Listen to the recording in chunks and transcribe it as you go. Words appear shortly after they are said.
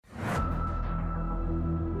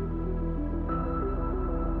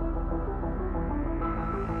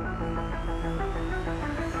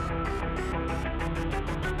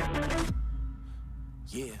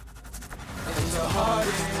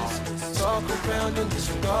Talk around and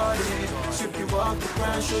disregard it. Strip you off the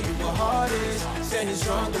ground, show you what heart is. Standing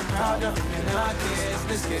strong and proud, nothing can knock it.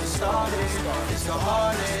 Let's get it started, it's the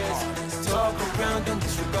hardest. Talk around and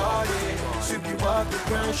disregard it. Strip you off the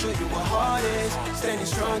ground, show you what heart is. Standing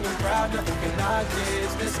strong and proud, nothing can knock it.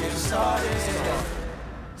 Let's get it started.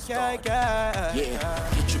 Yeah,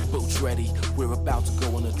 get your boots ready. We're about to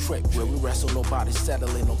go on a trip where we wrestle, nobody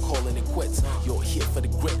settling or calling it quits. You're here for the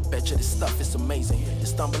grit, betcha this stuff is amazing. You're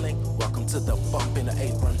stumbling, welcome to the bump in the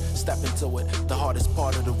apron. Step into it, the hardest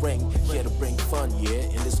part of the ring. Here to bring fun, yeah,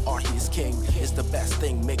 in this art he is king. It's the best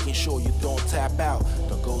thing, making sure you don't tap out.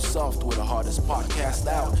 Don't go soft with the hardest podcast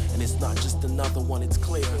out. And it's not just another one, it's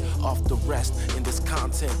clear. Off the rest, in this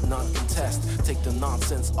content, none contest. Take the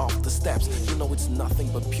nonsense off the steps. You know it's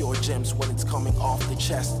nothing but pure gems when it's coming off the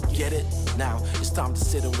chest. Get it? Now it's time to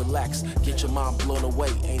sit and relax. Get your mind blown away,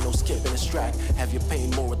 ain't no skipping this track. Have you paying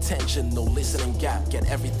more attention, no listening gap. Get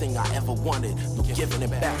everything I ever wanted, no giving it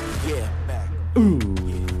back. Yeah. Ooh,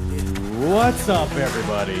 what's up,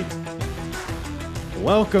 everybody?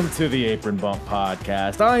 Welcome to the Apron Bump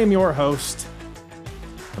Podcast. I am your host,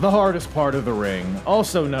 the hardest part of the ring,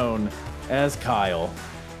 also known as Kyle.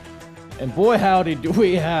 And boy howdy do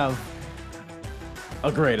we have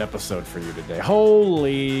a great episode for you today.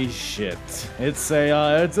 Holy shit. It's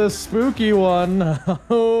a spooky one.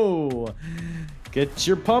 Oh, get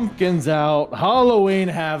your pumpkins out. Halloween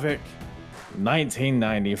Havoc,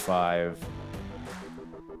 1995.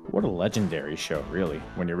 What a legendary show, really,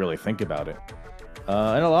 when you really think about it. In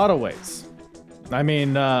a lot of ways. I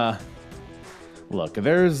mean, look,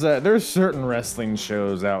 there's certain wrestling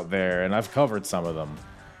shows out there, and I've covered some of them,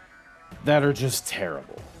 that are just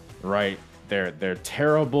terrible, right? They're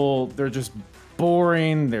terrible, they're just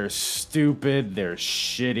boring, they're stupid, they're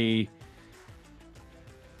shitty.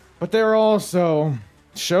 But there are also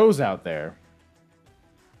shows out there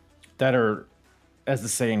that are, as the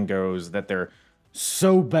saying goes, that they're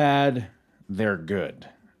so bad, they're good.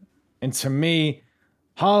 And to me,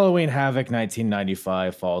 Halloween Havoc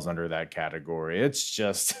 1995 falls under that category. It's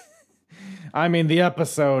just, I mean, the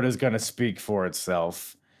episode is going to speak for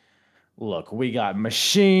itself. Look, we got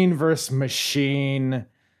machine versus machine,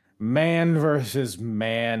 man versus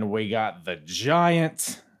man. We got the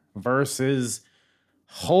Giant versus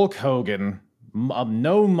Hulk Hogan.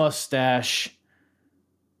 No mustache,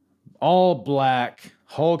 all black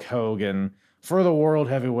Hulk Hogan for the World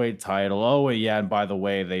Heavyweight title. Oh, yeah, and by the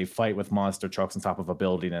way, they fight with monster trucks on top of a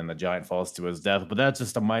building and the Giant falls to his death. But that's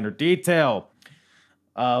just a minor detail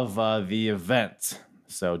of the event.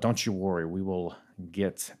 So don't you worry, we will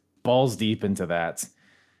get balls deep into that.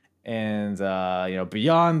 And,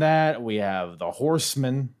 beyond that, we have the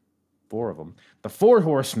Horsemen, 4 of them. The 4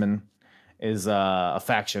 Horsemen is a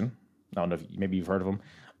faction. I don't know if maybe you've heard of them.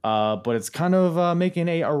 But it's kind of making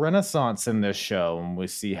a renaissance in this show. And we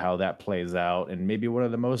see how that plays out. And maybe one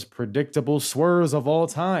of the most predictable swerves of all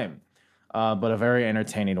time. But a very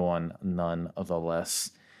entertaining one,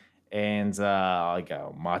 nonetheless. And I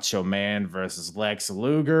got Macho Man versus Lex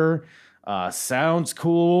Luger. Sounds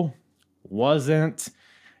cool. Wasn't.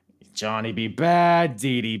 Johnny B. Bad,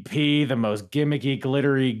 DDP, the most gimmicky,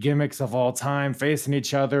 glittery gimmicks of all time, facing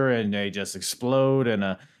each other, and they just explode in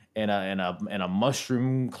a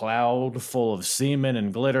mushroom cloud full of semen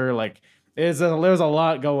and glitter. Like there's a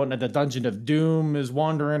lot going. The Dungeon of Doom is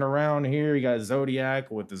wandering around here. You got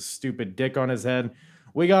Zodiac with his stupid dick on his head.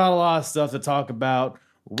 We got a lot of stuff to talk about.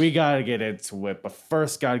 We gotta get into it, but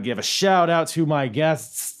first gotta give a shout out to my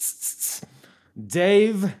guests,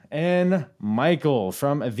 Dave and Michael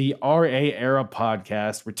from the RA Era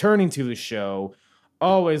podcast, returning to the show.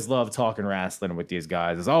 Always love talking wrestling with these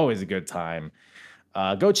guys. It's always a good time.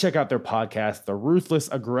 Go check out their podcast, the Ruthless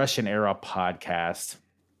Aggression Era podcast.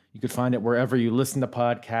 You could find it wherever you listen to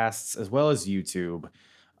podcasts, as well as YouTube.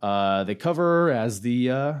 They cover, as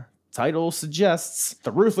the title suggests,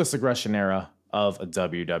 the Ruthless Aggression Era of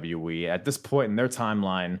WWE. At this point in their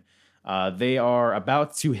timeline, they are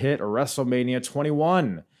about to hit WrestleMania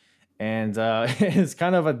 21. And it's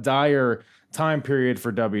kind of a dire time period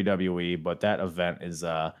for WWE, but that event is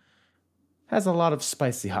has a lot of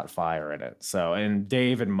spicy hot fire in it. So, and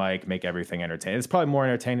Dave and Mike make everything entertaining. It's probably more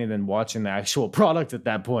entertaining than watching the actual product at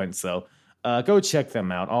that point. So go check them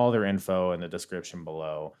out. All their info in the description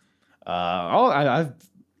below. I've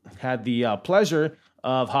had the pleasure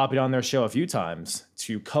of hopping on their show a few times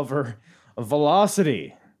to cover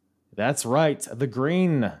Velocity. That's right, the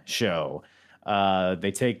Green Show.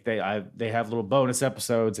 They have little bonus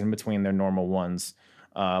episodes in between their normal ones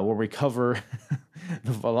where we cover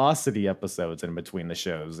the Velocity episodes in between the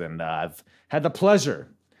shows, and I've had the pleasure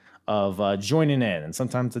of joining in, and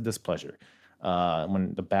sometimes the displeasure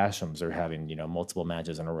when the Bashams are having, multiple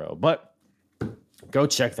matches in a row. But go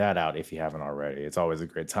check that out if you haven't already. It's always a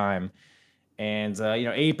great time. And,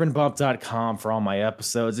 apronbump.com for all my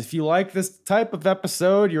episodes. If you like this type of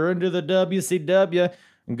episode, you're into the WCW,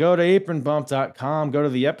 go to apronbump.com, go to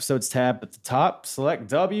the episodes tab at the top, select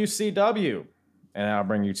WCW, and I'll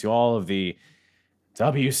bring you to all of the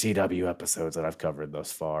WCW episodes that I've covered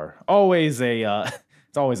thus far.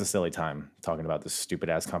 It's always a silly time talking about this stupid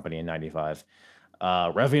ass company in 95.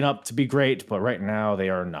 Revving up to be great, but right now they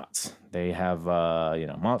are not. They have,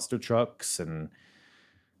 monster trucks and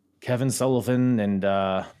Kevin Sullivan and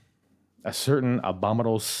a certain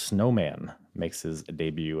abominable snowman makes his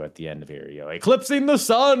debut at the end of here. Eclipsing the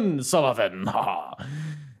sun, Sullivan.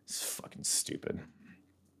 It's fucking stupid.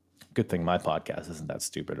 Good thing my podcast isn't that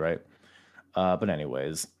stupid, right? But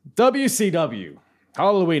anyways, WCW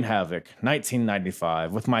Halloween Havoc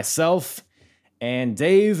 1995 with myself and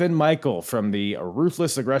Dave and Michael from the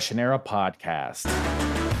Ruthless Aggression Era podcast.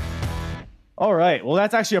 All right. Well,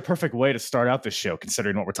 that's actually a perfect way to start out this show,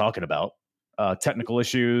 considering what we're talking about. Technical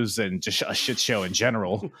issues and just a shit show in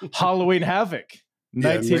general. Halloween Havoc,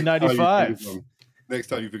 1995. Next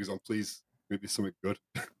time you bring us on, please, maybe something good.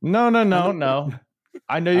 No.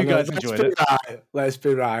 I know you guys enjoyed it. Right. Let's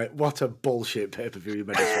be right. What a bullshit pay-per-view you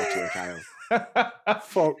made us watch, Kyle.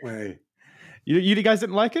 Fuck me. You guys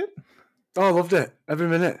didn't like it? Oh, I loved it. Every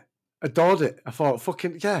minute. Adored it. I thought,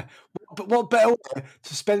 fucking, yeah. But what better way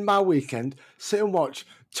to spend my weekend, sit and watch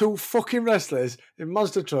two fucking wrestlers in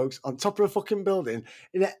monster trucks on top of a fucking building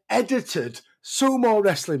in an edited sumo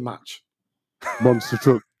wrestling match? Monster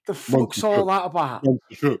truck. The fuck's all that about?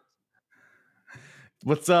 Monster truck.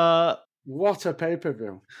 What a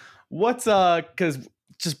pay-per-view. Because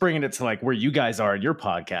just bringing it to like where you guys are in your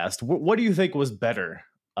podcast, what do you think was better?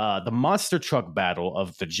 The monster truck battle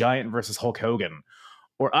of the Giant versus Hulk Hogan,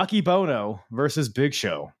 or Akibono versus Big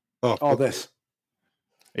Show? Oh, this.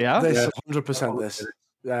 Yeah? This, 100% this.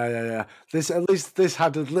 Yeah. This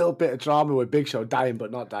had a little bit of drama with Big Show dying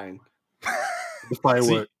but not dying. The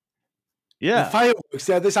fireworks. Yeah. The fireworks,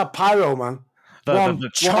 yeah, this had pyro, man.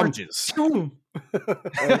 The charges.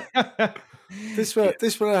 This could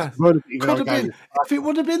have been, if it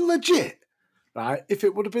would have been legit, right? If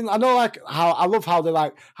it would have been, I know, like how I love how they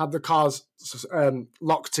like had the cars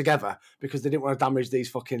locked together because they didn't want to damage these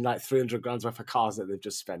fucking like 300 grand worth of cars that they've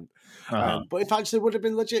just spent. But if actually would have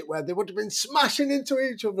been legit, where they would have been smashing into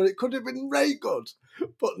each other, it could have been very good.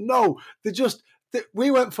 But no, we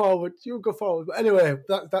went forward, you go forward. But anyway,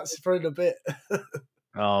 that's for in a bit.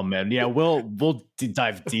 Oh man, yeah, we'll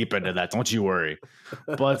dive deep into that. Don't you worry.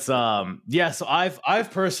 But so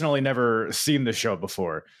I've personally never seen the show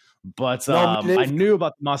before, but I knew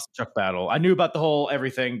about the monster truck battle. I knew about the whole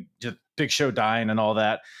everything, just Big Show dying and all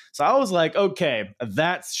that. So I was like, okay,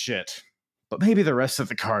 that's shit. But maybe the rest of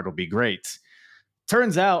the card will be great.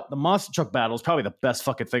 Turns out the monster truck battle is probably the best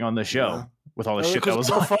fucking thing on the show with all the shit that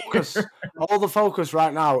was on. All the focus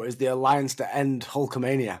right now is the alliance to end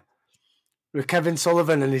Hulkamania. With Kevin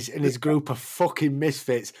Sullivan and his group of fucking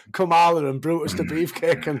misfits, Kamala and Brutus the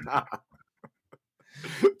Beefcake and that.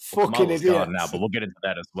 Fucking idiots. Now, but we'll get into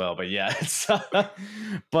that as well. But yeah,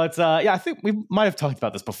 I think we might have talked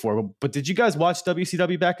about this before. But did you guys watch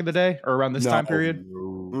WCW back in the day or around this time period?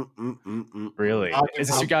 Really? Is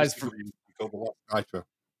this your guys?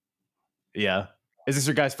 Yeah. Is this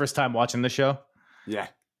your guys' first time watching the show? Yeah.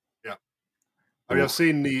 I mean, I've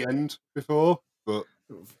seen the end before, but.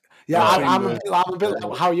 Yeah, I'm a bit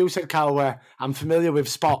like how you said, Carl, where I'm familiar with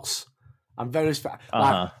spots. I'm very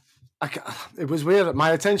it was weird.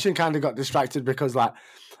 My attention kind of got distracted because I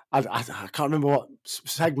can't remember what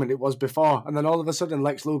segment it was before, and then all of a sudden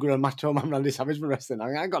Lex Luger and Macho Man Randy Savage were wrestling.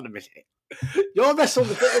 I got a minute. You're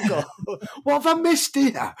wrestling a bit ago. What have I missed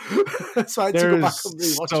here? So I had to go back and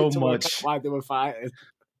rewatch it to work out why they were fighting.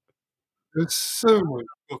 There's so much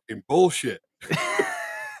fucking bullshit.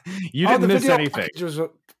 You didn't miss anything.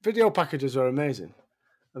 Video packages are amazing.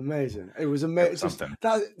 It was amazing.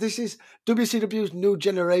 This is WCW's new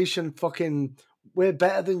generation. Fucking, we're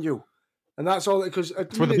better than you, and that's all. Because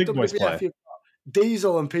it's where the big boys play.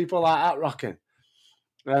 Diesel and people like that rocking,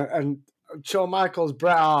 and Shawn Michaels,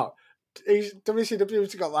 Bret Hart.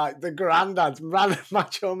 WCW's got like the granddads,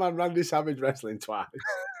 Macho Man Randy Savage wrestling twice.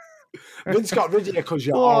 Vince got rid of you because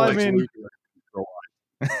you're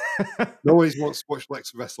No one's wants to watch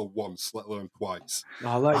Lex wrestle once, let alone twice.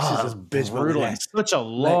 Oh, Lex is brutal. Such a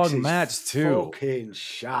long match too. Fucking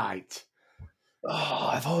shite.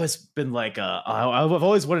 I've always been like, I've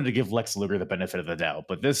always wanted to give Lex Luger the benefit of the doubt,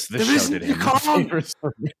 but this There show isn't- did you him can't. favors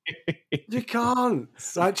for me. You can't.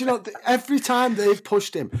 Like, you know, every time they've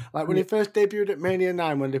pushed him, like when he first debuted at Mania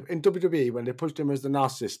 9, when in WWE, when they pushed him as the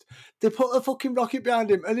narcissist, they put a fucking rocket behind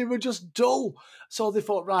him and he was just dull. So they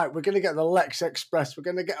thought, right, we're going to get the Lex Express. We're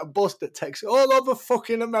going to get a bus that takes all over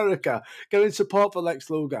fucking America, getting support for Lex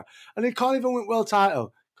Luger. And he can't even win world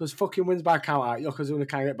title because fucking wins by count out. Yokozuna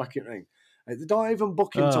can't get back in ring. Like, they don't even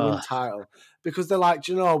book him to win title because they're like,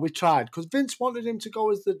 you know, we tried. Because Vince wanted him to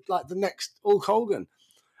go as the next Hulk Hogan.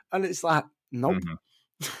 And it's like, nope.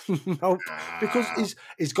 Mm-hmm. Nope. Because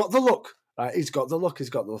he's got the look. Right? He's got the look. He's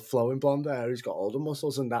got the flowing blonde hair. He's got all the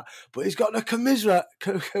muscles and that. But he's got the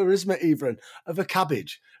charisma even of a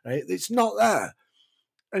cabbage. Right? It's not there.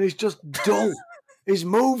 And he's just dull. His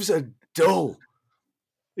moves are dull.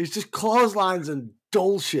 He's just clotheslines and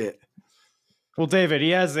dull shit. Well, David,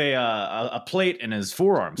 he has a plate in his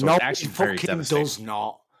forearm, so No, it's actually very fucking devastating. does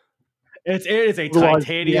not. It is a Otherwise,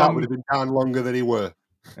 titanium. That would have been down longer than he were.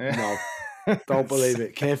 No, don't believe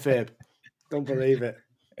it. Kayfabe. Don't believe it.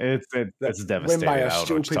 It's devastating. Win by I a don't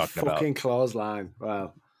know what stupid you're talking fucking about. clothesline.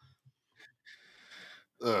 Wow.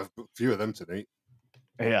 A few of them tonight.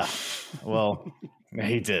 Yeah. Well,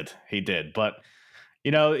 he did. But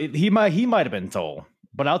you know, he might have been dull.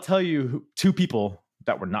 But I'll tell you, two people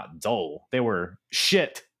that were not dull. They were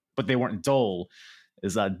shit, but they weren't dull.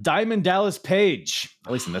 Is Diamond Dallas Page,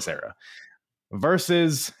 at least in this era,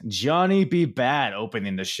 versus Johnny B. Bad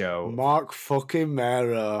opening the show. Mark fucking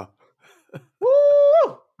Mero.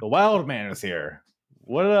 Woo! The Wild Man is here.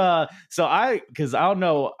 What? Because I don't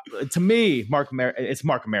know. To me, it's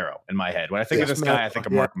Mark Mero in my head. When I think of this guy, I think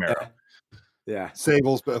of Mark Mero. Yeah.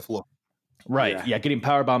 Sable's bit of fluff. Right. Yeah. Getting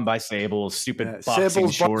powerbombed by Sable, stupid boxing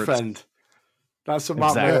Sable's shorts. boyfriend. That's what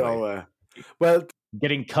Mark Exactly. Mero were. Well,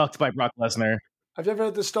 getting cucked by Brock Lesnar. have you ever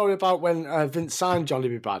heard the story about when Vince signed Johnny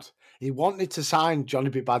B. Bad? He wanted to sign Johnny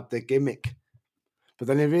B. Bad the gimmick, but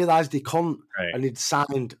then he realised he couldn't, and he'd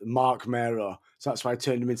signed Mark Mero. So that's why I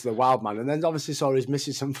turned him into the Wild Man. And then obviously saw his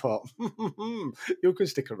missus and thought, you can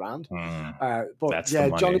stick around. But yeah,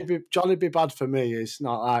 Johnny B. Bad for me is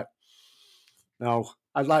not like, no.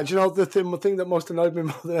 I'd like, do you know the thing that most annoyed me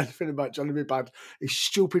more than anything about Johnny B. Bad is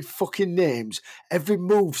stupid fucking names. Every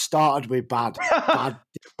move started with bad. Bad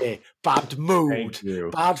day, bad mood,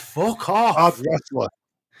 bad fuck off. Bad wrestler.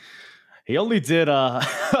 He only did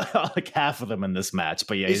like half of them in this match,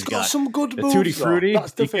 but yeah, he's got some good the moves. Tutti Frutti.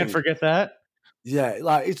 That's the you thing. Can't forget that. Yeah,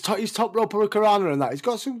 like he's top rope hurricanrana and that. He's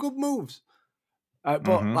got some good moves. But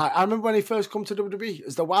like I remember when he first come to WWE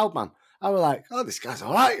as the Wild Man, I was like, oh, this guy's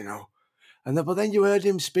all right, you know. And then, but then you heard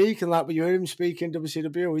him speak, and like when you heard him speak in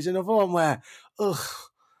WCW, he's another one where, I'm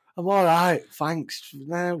all right, thanks.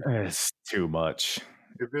 Now it's too much.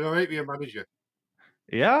 He'd be all right, be a manager.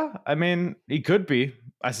 Yeah, I mean, he could be.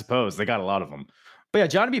 I suppose they got a lot of them. But yeah,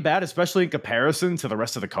 Johnny B. Bad, especially in comparison to the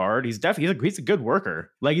rest of the card, he's a good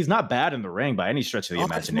worker. Like he's not bad in the ring by any stretch of the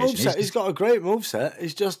imagination. He's got a great moveset.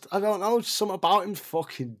 He's just, I don't know, something about him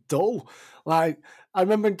fucking dull. Like I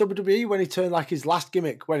remember in WWE when he turned like his last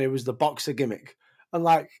gimmick when it was the boxer gimmick, and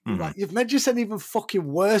like you've made yourself even fucking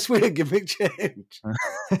worse with a gimmick change.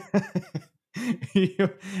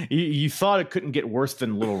 you thought it couldn't get worse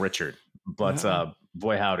than Little Richard, but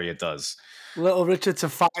boy howdy, it does. Little Richard to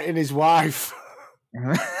fighting his wife.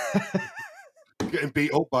 Getting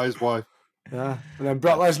beat up by his wife. Yeah. And then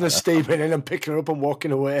Brock Lesnar steaming in and picking her up and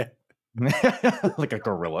walking away. Like a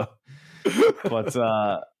gorilla. But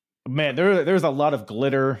man, there's a lot of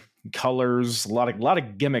glitter, colors, a lot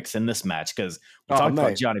of gimmicks in this match because we talked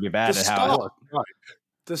about Johnny B. Bad and how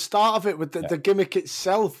the start of it with the gimmick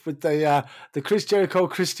itself, with the Chris Jericho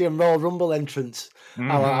Christian Royal Rumble entrance,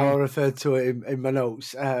 I referred to it in my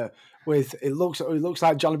notes. With it looks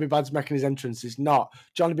like Johnny B. Bad's making his entrance. It's not.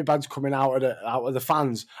 Johnny B. Bad's coming out of the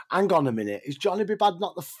fans. Hang on a minute, is Johnny B. Bad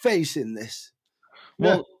not the face in this?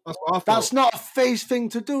 Well, that's not a face thing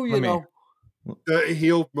to do, you know. Dirty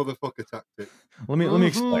heel motherfucker tactic. Let me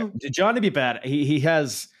explain. Johnny B. Bad,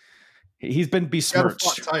 he's been besmirched. He had a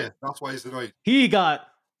flat tire. That's why he's annoyed. He got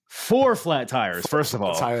 4 flat tires. First of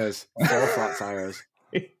all, 4 flat tires.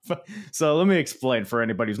 So let me explain for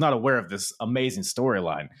anybody who's not aware of this amazing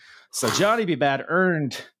storyline. So Johnny B. Bad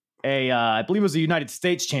earned I believe it was a United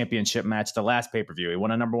States Championship match, the last pay-per-view. He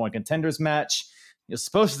won a number 1 contenders match. He was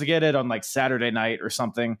supposed to get it on like Saturday night or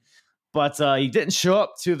something, but he didn't show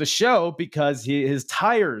up to the show because his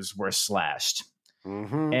tires were slashed.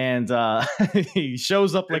 And he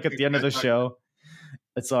shows up like at the end of the show.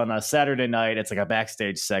 It's on a Saturday night. It's like a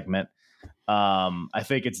backstage segment. I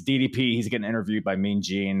think it's DDP. He's getting interviewed by Mean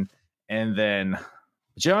Gene. And then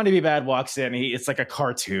Johnny B. Bad walks in. It's like a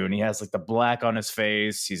cartoon. He has like the black on his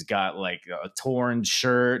face. He's got like a torn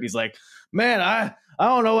shirt. He's like, man, I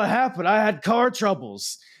don't know what happened. I had car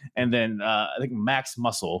troubles. And then I think Max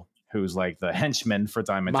Muscle, who's like the henchman for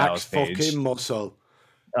Diamond Dallas Page. Max fucking Muscle.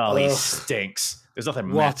 Oh, he stinks. There's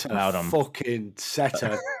nothing Max about him. Fucking set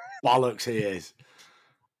of bollocks he is.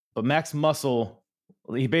 But Max Muscle,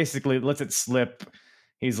 he basically lets it slip.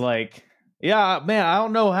 He's like, yeah, man, I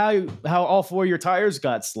don't know how all 4 of your tires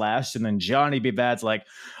got slashed. And then Johnny B. Bad's like,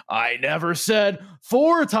 I never said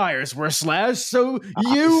 4 tires were slashed, so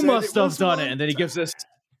you must have done it. And then he gives this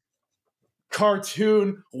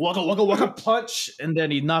cartoon waka waka waka punch, and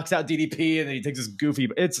then he knocks out DDP, and then he takes this goofy.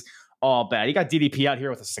 It's all bad. He got DDP out here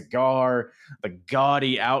with a cigar, the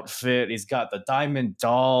gaudy outfit. He's got the diamond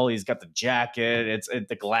doll. He's got the jacket. It's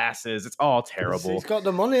the glasses. It's all terrible. He's got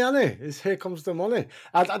the money, hasn't he? Here comes the money.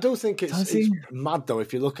 I do think it's mad though.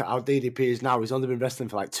 If you look at how DDP is now, he's only been wrestling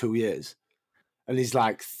for like 2 years, and he's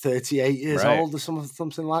like 38 years old or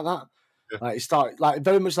something like that. Yeah. Like he started like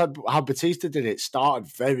very much like how Batista did it. Started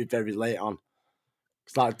very very late on.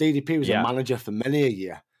 It's like DDP was a manager for many a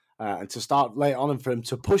year. And to start late on and for him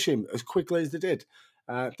to push him as quickly as they did,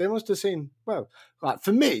 they must have seen, well, like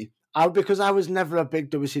for me, because I was never a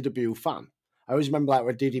big WCW fan, I always remember like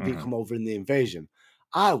when DDP come over in the Invasion,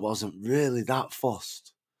 I wasn't really that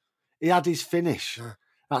fussed. He had his finish.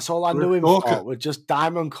 That's all I knew him for, was just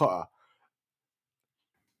Diamond Cutter.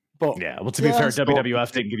 But yeah, well, to be fair,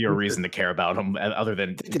 WWF didn't give you a reason to care about him other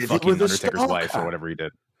than fucking Undertaker's wife or whatever he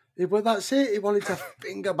did. Well, that's it. He wanted to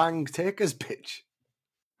finger bang Taker's bitch.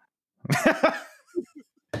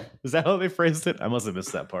 Is that how they phrased it? I must have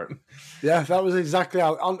missed that part. Yeah, that was exactly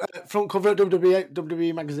how on front cover of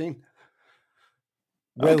WWE magazine.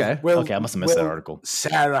 Okay, I must have missed that article.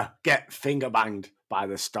 Sarah get finger banged by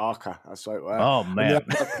the stalker. That's what it was. Oh man,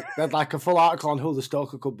 they had like a full article on who the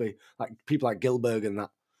stalker could be, like people like Gilbert and that.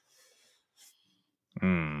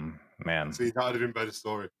 Man, see, that would have been a better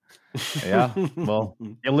story. Yeah, well,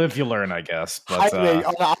 you live, you learn, I guess. But I'm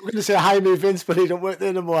going to say hi, me Vince, but he don't work there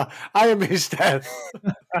anymore. I am his death.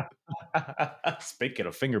 Speaking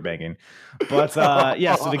of finger banging, but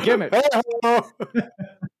yeah, so the gimmick.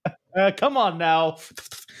 Come on now.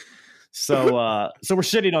 So we're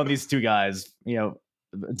shitting on these two guys, you know,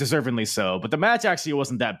 deservingly so. But the match actually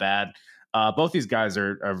wasn't that bad. Both these guys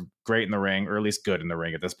are great in the ring, or at least good in the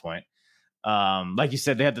ring at this point. Like you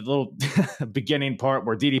said, they had the little beginning part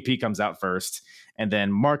where DDP comes out first, and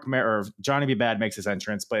then Johnny B. Bad makes his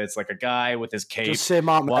entrance, but it's like a guy with his cape just say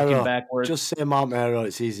Mark walking Mero. backwards. Just say Mark Mero,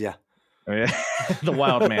 it's easier. The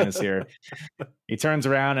wild man is here. He turns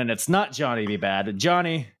around, and it's not Johnny B. Bad.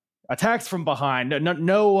 Johnny attacks from behind.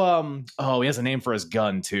 No, he has a name for his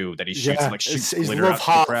gun too that he shoots, shoots glitter out to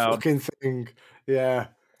the crowd. Fucking thing. Yeah.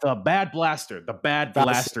 The Bad Blaster. The Bad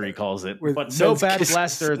Blaster, he calls it. But no Bad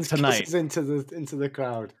Blaster tonight. Into the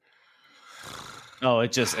crowd. Oh,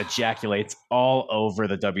 it just ejaculates all over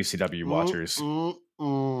the WCW watchers.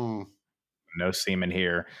 No semen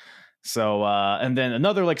here. So, and then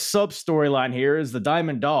another like sub storyline here is the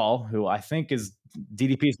Diamond Doll, who I think is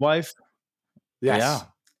DDP's wife. Yes. Yeah.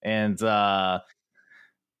 And like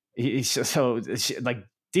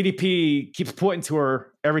DDP keeps pointing to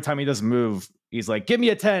her every time he does move. He's like, give me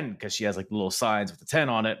a 10, because she has like little signs with a 10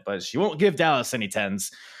 on it, but she won't give Dallas any 10s.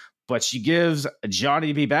 But she gives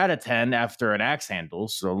Johnny B. Bad a 10 after an axe handle.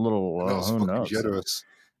 So a little, who knows? Generous.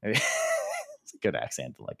 It's a good axe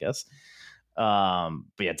handle, I guess.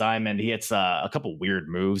 But yeah, Diamond, he hits a couple weird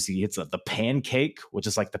moves. He hits the pancake, which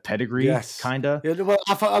is like the pedigree, kind of. Yeah, well,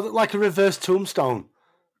 I thought like a reverse tombstone.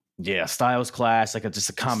 Yeah, Styles Clash, like just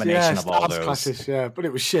a combination of all those. Classes, yeah, but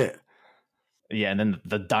it was shit. Yeah, and then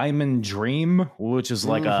the Diamond Dream, which is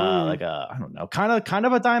like a I don't know, kind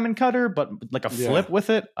of a diamond cutter, but like a flip with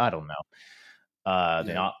it. I don't know.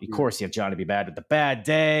 Then of course you have Johnny B. Bad with the Bad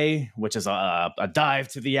Day, which is a dive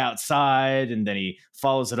to the outside, and then he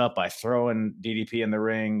follows it up by throwing DDP in the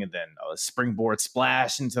ring, and then a springboard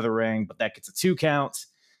splash into the ring, but that gets a 2 count.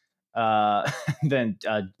 Then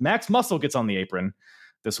Max Muscle gets on the apron,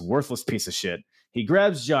 this worthless piece of shit. He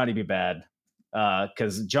grabs Johnny B. Bad.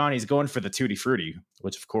 Because Johnny's going for the Tutti Frutti,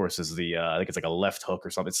 which of course is I think it's like a left hook or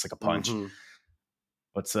something. It's like a punch.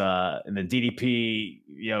 But and then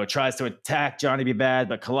DDP, tries to attack Johnny B. Bad,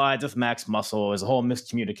 but collides with Max Muscle. There's a whole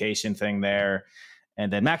miscommunication thing there. And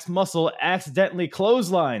then Max Muscle accidentally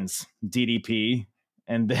clotheslines DDP,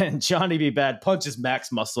 and then Johnny B. Bad punches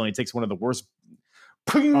Max Muscle, and he takes one of the worst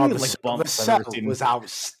the setup was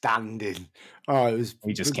outstanding. Oh, it was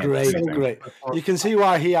great. You can see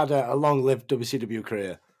why he had a long-lived WCW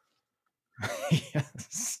career.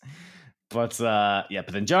 Yes. But but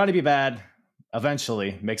then Johnny B. Bad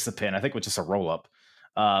eventually makes the pin, I think with just a roll-up,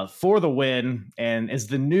 for the win, and is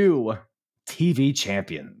the new TV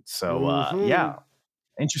champion. So, yeah,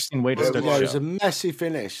 interesting way to start the show. It was a messy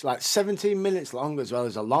finish, like 17 minutes long as well.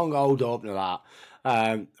 It's a long old opener,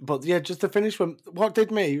 that. But yeah, just the finish. What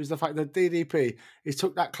did me was the fact that DDP, he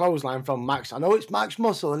took that clothesline from Max. I know it's Max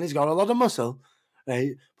Muscle and he's got a lot of muscle,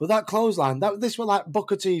 right? But that clothesline, this was like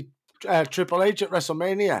Booker T, Triple H at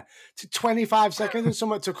WrestleMania. To 25 seconds and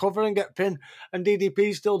something to cover and get pinned, and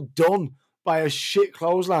DDP's still done by a shit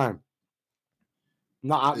clothesline.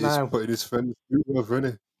 Not out now. He's putting his friends over,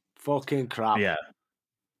 isn't he? Fucking crap. Yeah.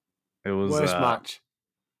 It was worst match.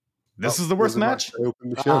 This is the worst match?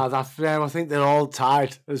 I think they're all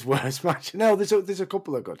tied as worst match. No, there's a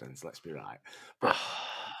couple of good ones, let's be right. But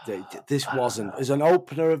this wasn't. As an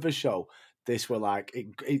opener of a show, this were like,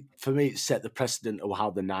 for me, it set the precedent of how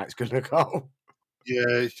the night's going to go. Yeah,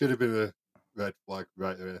 it should have been a red flag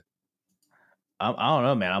right there. I don't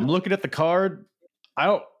know, man. I'm looking at the card.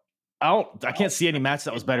 I can't see any match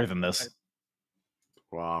that was better than this.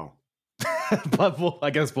 Wow. But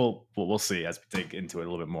I guess we'll see as we dig into it a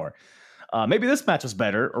little bit more. Maybe this match was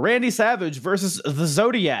better. Randy Savage versus the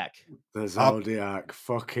Zodiac. The Zodiac,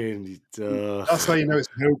 fucking. That's how you know it's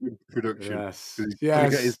Hogan production. Yes.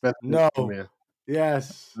 Get his best no. Here.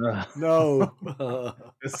 Yes. No.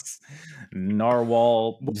 This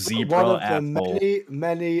narwhal zebra. One of asshole.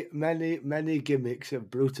 the many gimmicks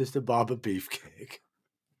of Brutus the Barber Beefcake.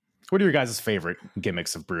 What are your guys' favorite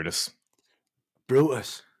gimmicks of Brutus?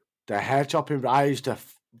 Brutus. The hair chopping. I used to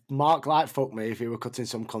mark like fuck me if he were cutting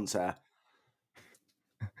some cunt's hair.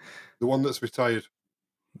 The one that's retired.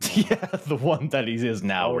 Yeah, the one that he is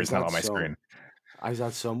now, where he's not on my screen. He's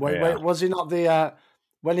had some. Wait, was he not the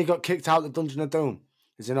when he got kicked out the Dungeon of Doom?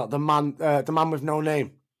 Is he not the man with no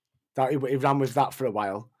name? That he ran with that for a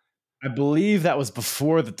while. I believe that was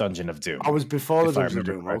before the Dungeon of Doom. I was before the Dungeon of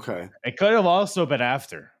Doom. Correctly. Okay, it could have also been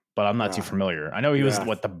after, but I'm not too familiar. I know he was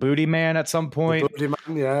the Booty Man at some point. The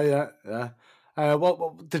Booty Man, yeah.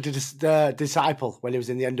 What the Disciple when he was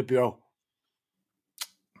in the NWO?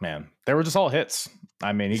 Man, they were just all hits.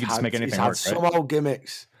 I mean, he could just make anything work. He's had some old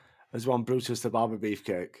gimmicks as one Brutus the Barber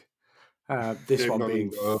Beefcake. This one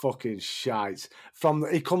being fucking shite.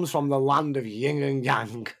 He comes from the land of yin and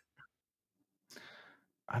yang.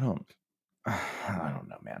 I don't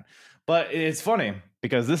know, man. But it's funny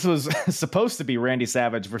because this was supposed to be Randy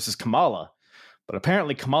Savage versus Kamala, but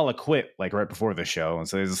apparently Kamala quit like right before the show, and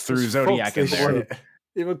so they just threw Zodiac in there. Shit.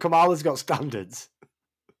 Even Kamala's got standards.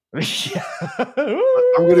 Yeah.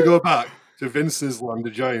 I'm going to go back to Vince's Land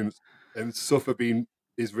of Giants and suffer being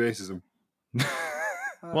his racism.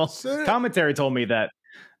 Well, commentary told me that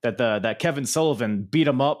Kevin Sullivan beat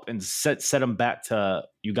him up and set him back to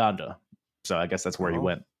Uganda. So I guess that's where he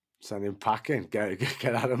went. Send him packing.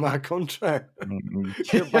 Get out of my country.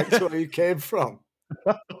 Get back to where you came from.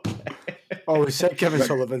 Oh, we said Kevin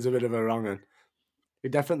Sullivan's a bit of a wrong one. He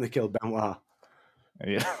definitely killed Benoit.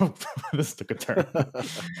 Yeah, this took a turn.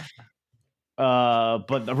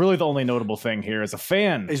 But really the only notable thing here is a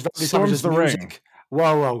fan storms the ring.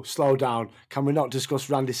 Whoa, slow down. Can we not discuss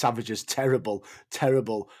Randy Savage's terrible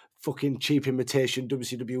fucking cheap imitation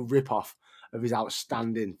WCW ripoff of his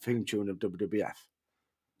outstanding theme tune of WWF?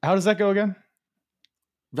 How does that go again?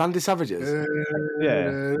 Randy Savage's? Yeah.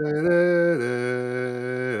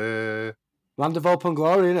 Land of Hope and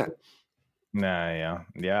Glory, innit? Nah, yeah.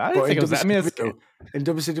 I didn't think it was that. I mean, in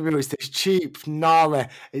WCW, it's this cheap, gnarly.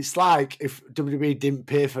 It's like if WWE didn't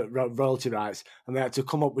pay for royalty rights and they had to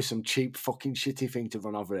come up with some cheap, fucking shitty thing to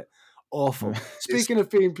run over it. Awful. Speaking of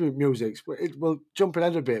theme music, we'll jump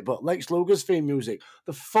ahead a bit, but Lex Luger's theme music,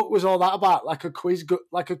 the fuck was all that about? Like a quiz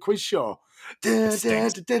show.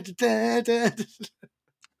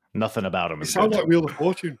 Nothing about him. It sounds like Wheel of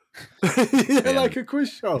Fortune. Yeah, like a quiz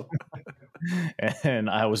show. And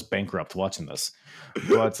I was bankrupt watching this.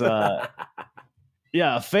 But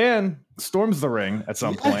yeah, a fan storms the ring at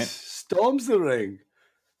some point. Storms the ring.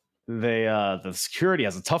 The security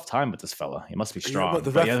has a tough time with this fella. He must be strong. Yeah,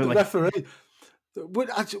 but the referee. Right,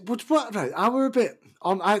 I were a bit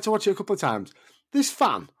on. I had to watch it a couple of times. This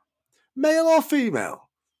fan, male or female?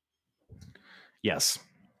 Yes.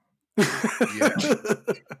 It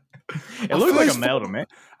looked like a male to me.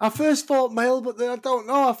 I first thought male, but then I don't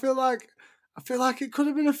know. I feel like it could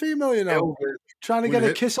have been a female, you know, trying to get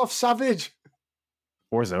a kiss off Savage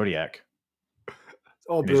or Zodiac.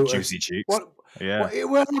 Oh, his juicy cheeks. What? Yeah.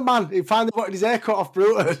 Where's the man? He finally wanted his hair cut off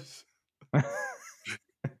Brutus.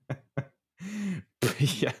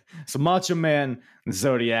 Yeah. So Macho Man and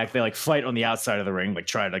Zodiac, they like fight on the outside of the ring, like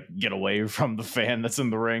try to get away from the fan that's in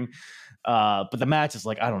the ring. But the match is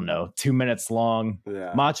like, I don't know, 2 minutes long.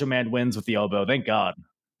 Yeah. Macho Man wins with the elbow. Thank God.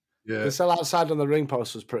 Yeah. The sell outside on the ring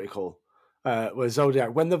post was pretty cool. Where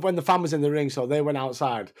Zodiac, when the fan was in the ring, so they went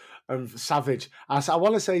outside, and Savage, I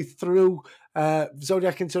want to say threw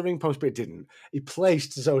Zodiac into the ring post, but he didn't. He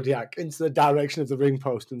placed Zodiac into the direction of the ring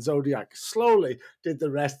post, and Zodiac slowly did the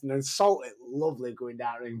rest, and then Salt it lovely going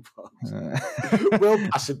down ring post. We'll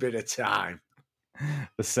pass a bit of time.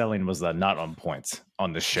 The selling was not on point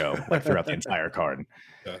on the show, like throughout the entire card.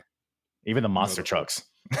 Yeah. Even the monster trucks.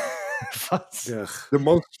 The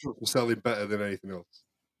monster trucks were selling better than anything else.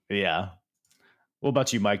 Yeah. What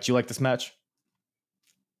about you, Mike? Do you like this match?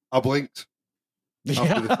 I blinked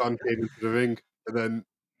after the fan came into the ring, and then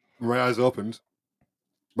my eyes opened.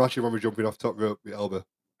 Macho Man was jumping off top rope with elbow.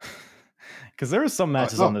 Because there were some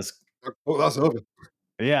matches on this. Oh, that's over.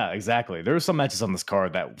 Yeah, exactly. There were some matches on this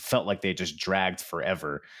card that felt like they just dragged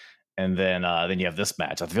forever, and then you have this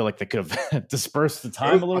match. I feel like they could have dispersed the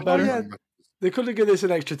time a little better. Yeah. They could have given this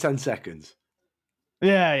an extra 10 seconds.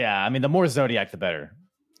 Yeah. I mean, the more Zodiac, the better,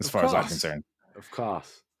 as far as I'm concerned. Of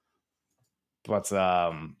course. But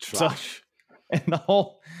Trash. So, and the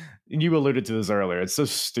whole, you alluded to this earlier, it's so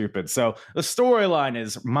stupid. So the storyline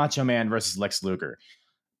is Macho Man versus Lex Luger.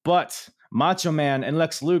 But Macho Man and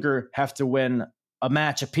Lex Luger have to win a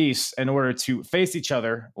match apiece in order to face each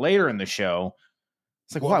other later in the show.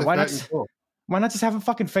 It's like, why not just have them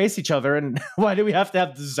fucking face each other? And why do we have to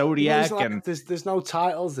have the Zodiac? There's no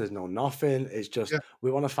titles, there's no nothing. It's just we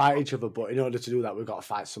want to fight each other, but in order to do that, we've got to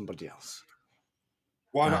fight somebody else.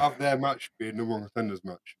 Why not have their match be a number one contenders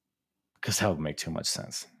match? Because that would make too much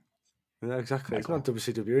sense. Yeah, exactly. It's not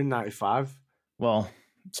WCW in 95. Well,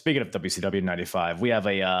 speaking of WCW in 95, we have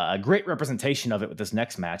a great representation of it with this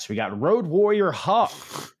next match. We got Road Warrior Hawk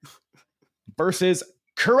versus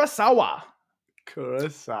Kurosawa.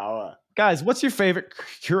 Guys, what's your favorite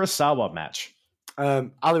Kurosawa match?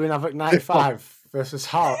 Halloween Havoc 95 versus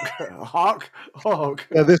Hawk. Hawk.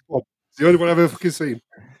 Yeah, this one. It's the only one I've ever fucking seen.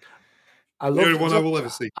 I will ever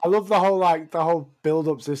see. I love the whole build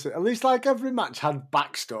up to this. At least like every match had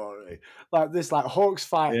backstory. Like this, like Hawk's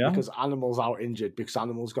fighting because Animal's out injured because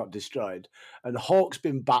Animal's got destroyed, and Hawk's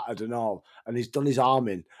been battered and all, and he's done his arm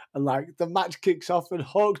in, and like the match kicks off, and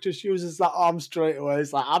Hawk just uses that arm straight away.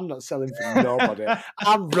 It's like, I'm not selling for nobody.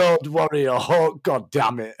 I'm Road Warrior Hawk. God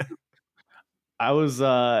damn it. I was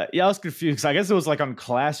confused. I guess it was like on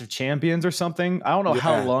Clash of Champions or something. I don't know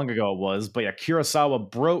how long ago it was, but Kurosawa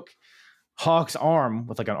broke Hawk's arm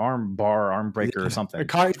with like an arm bar, arm breaker or something.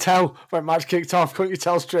 Can't you tell when match kicked off? Couldn't you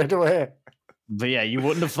tell straight away? But yeah, you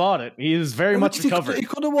wouldn't have thought it. He was very much recovered. He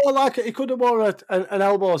could have wore an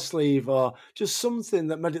elbow sleeve or just something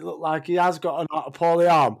that made it look like he has got a poorly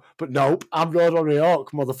arm. But nope, I'm Road Warrior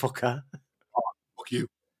Hawk, motherfucker. Oh, fuck you.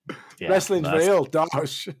 Yeah, wrestling's real,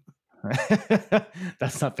 Dosh.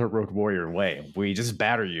 That's not the Road Warrior way. We just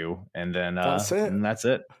batter you, and then that's it. And that's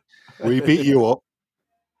it. We beat you up.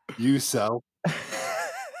 You sell.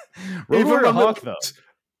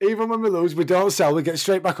 Even when we lose, we don't sell. We get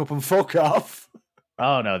straight back up and fuck off.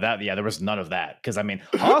 Oh no, there was none of that. Because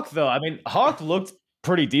Hawk looked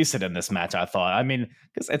pretty decent in this match. I thought. I mean,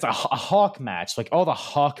 because it's a Hawk match. Like all the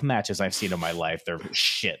Hawk matches I've seen in my life, they're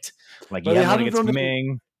shit. Like one against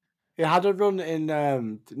Ming. He had a run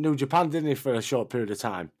in New Japan, didn't he, for a short period of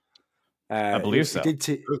time? I believe so. He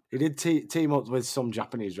did team up with some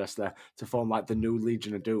Japanese wrestler to form like the new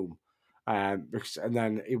Legion of Doom. And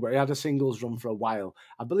then he had a singles run for a while.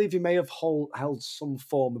 I believe he may have held some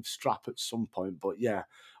form of strap at some point. But yeah,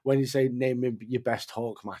 when you say name your best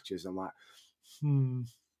Hawk matches, I'm like,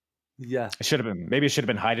 yeah. It should have been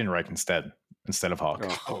Heidenreich instead of Hawk.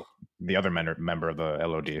 Oh. The other member of the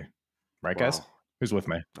LOD. Right, guys? Who's with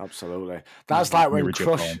me? Absolutely. That's like when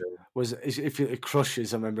Crush if Crush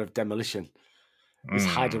is a member of Demolition. Is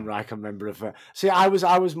Heidenreich a member of? See, I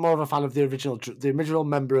was more of a fan of the original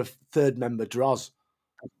member of third member Droz.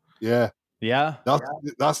 Yeah.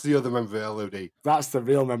 That's the other member of LOD. That's the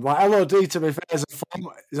real member. Like LOD, to be fair, is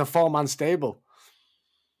a 4-man stable.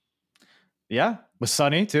 Yeah, with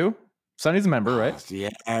Sonny too. Sonny's a member, right?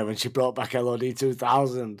 Yeah, when she brought back LOD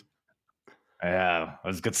 2000. Yeah, it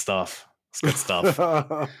was good stuff. It's good stuff.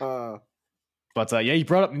 But you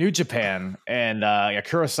brought up New Japan, and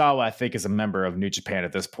Kurosawa, I think, is a member of New Japan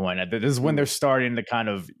at this point. This is when they're starting to kind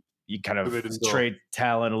of trade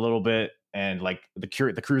talent a little bit, and like the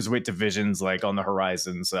cruiserweight divisions like on the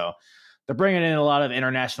horizon. So they're bringing in a lot of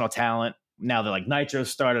international talent now. That like Nitro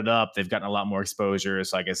started up, they've gotten a lot more exposure.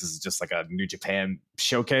 So I guess this is just like a New Japan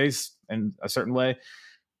showcase in a certain way.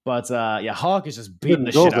 But Hawk is just beating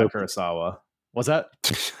the shit out of Kurosawa. What's that?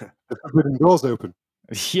 The forbidden doors open.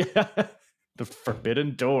 Yeah. The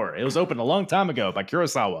Forbidden Door. It was opened a long time ago by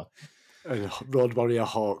Kurosawa. And Road Warrior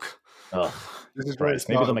Hawk. Oh, This is where it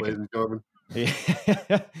started, ladies and gentlemen.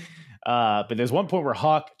 Yeah. But there's one point where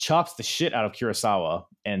Hawk chops the shit out of Kurosawa,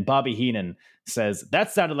 and Bobby Heenan says,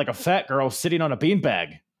 "That sounded like a fat girl sitting on a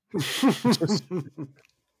beanbag."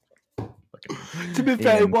 To be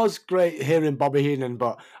fair, it was great hearing Bobby Heenan,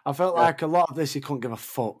 but I felt like a lot of this he couldn't give a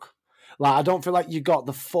fuck. Like, I don't feel like you got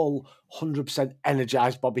the full 100%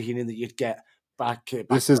 energized Bobby Heenan that you'd get back.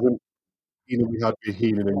 This isn't Heenan we had with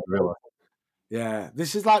Heenan and Gorilla. Yeah,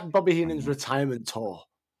 this is like Bobby Heenan's retirement tour.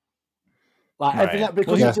 Like Right.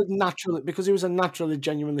 because he was a naturally,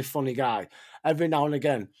 genuinely funny guy. Every now and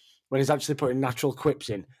again, when he's actually putting natural quips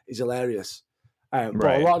in, he's hilarious. But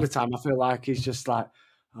a lot of the time, I feel like he's just like,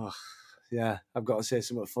 oh, yeah, I've got to say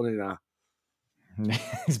something funny now.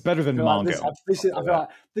 He's better than Mongo. I feel like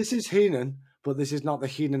this is Heenan, but this is not the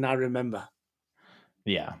Heenan I remember.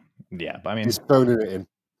 Yeah. But I mean, he's phoning it in.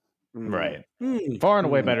 Right. Far and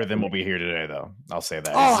away better than what we hear today, though. I'll say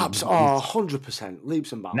that. 100%.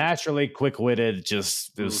 Leaps and bounds. Naturally quick-witted, it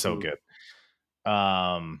was so good.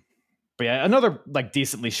 But yeah, another like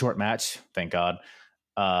decently short match, thank God.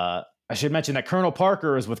 I should mention that Colonel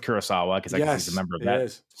Parker is with Kurosawa because I guess he's a member of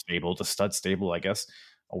that stable, the stud stable, I guess.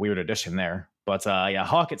 A weird addition there. But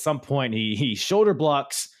Hawk at some point he shoulder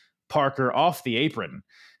blocks Parker off the apron,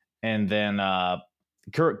 and then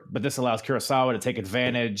but this allows Kurosawa to take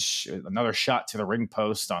advantage. Another shot to the ring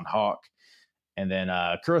post on Hawk, and then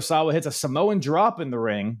Kurosawa hits a Samoan drop in the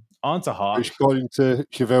ring onto Hawk, which according to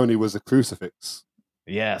Schiavone was a crucifix.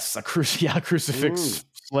 Yes, a crucifix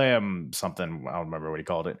slam something. I don't remember what he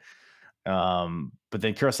called it. But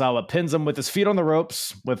then Kurosawa pins him with his feet on the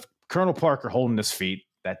ropes, with Colonel Parker holding his feet.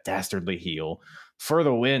 That dastardly heel for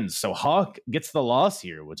the win. So Hawk gets the loss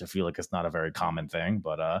here, which I feel like is not a very common thing,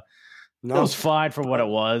 but it was fine for what it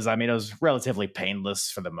was. I mean, it was relatively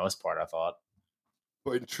painless for the most part, I thought.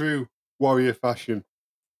 But in true Warrior fashion,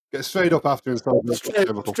 get straight up after and straight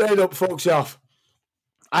up fucks you off.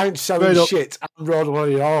 I ain't selling shit. I'm Road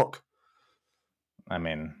Warrior Hawk. I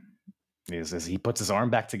mean, he puts his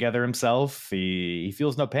arm back together himself. He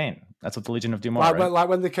feels no pain. That's what the Legion of Doom are. Like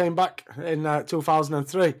when they came back in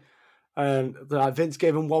 2003, and Vince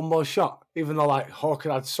gave him one more shot, even though like Hawk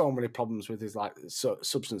had so many problems with his like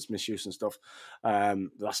substance misuse and stuff.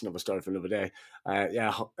 That's another story for another day.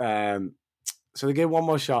 So they gave one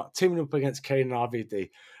more shot, teaming up against Kane and RVD.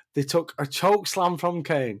 They took a choke slam from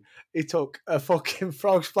Kane. He took a fucking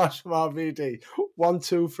frog splash from RVD. 1,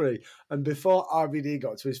 2, 3. And before RVD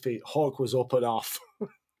got to his feet, Hawk was up and off.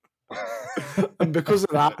 And because of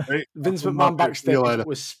that, Vince McMahon backstage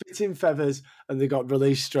was spitting feathers and they got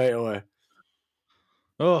released straight away.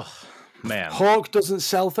 Oh, man. Hawk doesn't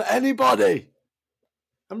sell for anybody.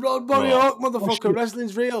 And Road Warrior Hawk, motherfucker,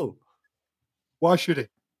 wrestling's real. Why should he?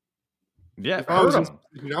 Yeah, I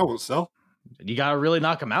won't sell. You gotta really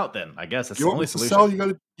knock him out, then. I guess that's the only solution. Sell, you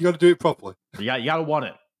gotta do it properly. You gotta want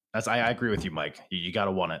it. I agree with you, Mike. You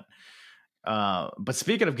gotta want it. But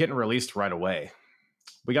speaking of getting released right away,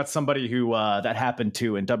 we got somebody who that happened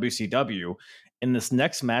to in WCW. In this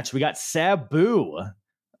next match, we got Sabu,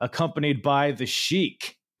 accompanied by the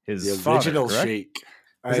Sheik, the original father, Sheik.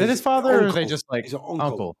 Is it his father, uncle. or are they just like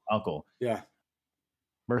uncle? Yeah.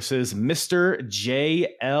 Versus Mr.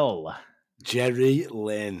 JL. Jerry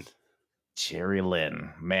Lynn,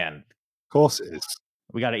 man. Of course it is.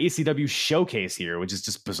 We got an ECW showcase here, which is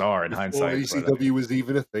just bizarre in hindsight. ECW was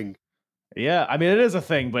even a thing. Yeah, I mean it is a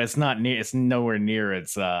thing, but it's not near. It's nowhere near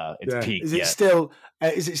its peak. Is it still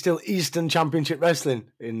Eastern Championship Wrestling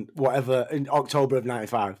in October of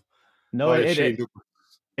 '95? No, it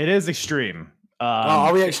is Extreme.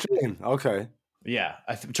 Are we Extreme? Okay. Yeah,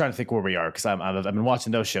 I'm trying to think where we are because I've been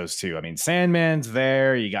watching those shows too. I mean, Sandman's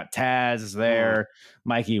there. You got Taz there.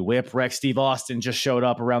 Mikey Whip, Rex, Steve Austin just showed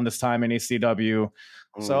up around this time in ECW.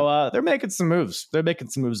 So they're making some moves. They're making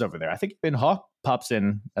some moves over there. I think Ben Hawk pops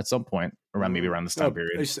in at some point around this time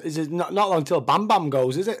period. Is it not long until Bam Bam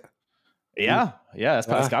goes? Is it? Yeah, that's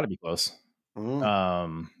got to be close.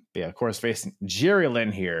 Yeah, of course, facing Jerry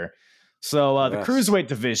Lynn here. So the cruiserweight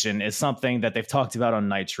division is something that they've talked about on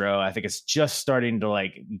Nitro. I think it's just starting to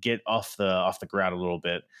like get off the ground a little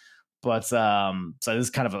bit. But so this is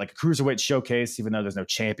kind of like a cruiserweight showcase, even though there's no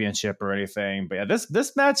championship or anything. But yeah,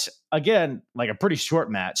 this match, again, like a pretty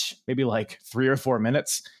short match, maybe like 3 or 4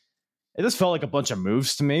 minutes. It just felt like a bunch of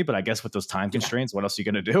moves to me, but I guess with those time constraints, what else are you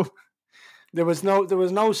gonna do? There was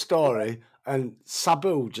no story, and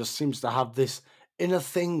Sabu just seems to have this inner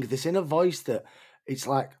thing, this inner voice that it's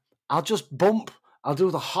like, I'll just bump. I'll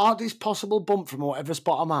do the hardest possible bump from whatever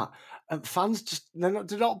spot I'm at. And fans they're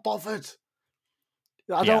not bothered.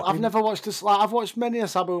 I've never watched this. Like, I've watched many a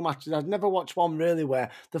Sabu matches. I've never watched one really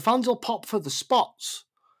where the fans will pop for the spots,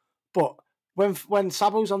 but when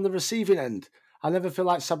Sabu's on the receiving end, I never feel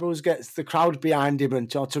like Sabu gets the crowd behind him and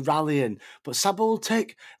to rally in. But Sabu will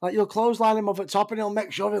you'll clothesline him off at top and he'll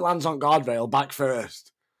make sure he lands on guardrail back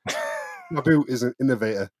first. Sabu is an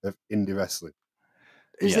innovator of indie wrestling.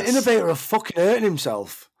 He's the innovator of fucking hurting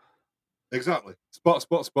himself. Exactly. Spot,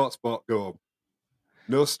 go on.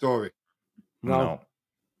 No story. No.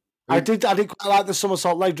 I did quite like the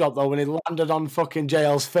somersault leg drop though when he landed on fucking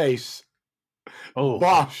JL's face. Oh,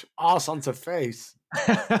 gosh, arse onto face.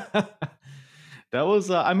 That was,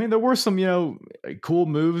 there were some, cool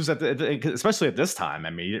moves, especially at this time. I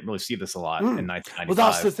mean, you didn't really see this a lot in 1995. Well,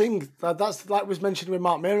 that's the thing. That's like was mentioned with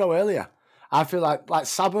Mark Miro earlier. I feel like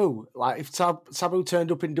Sabu, if Sabu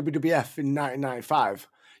turned up in WWF in 1995,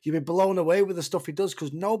 you'd be blown away with the stuff he does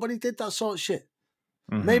because nobody did that sort of shit.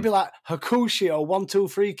 Mm-hmm. Maybe like Hakushi or 1, 2,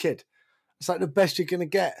 3 Kid. It's like the best you're going to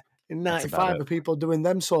get in 95 of people doing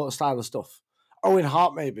them sort of style of stuff. Owen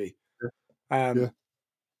Hart, maybe. Yeah.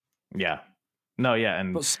 No, yeah.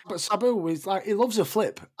 And But Sabu is he loves a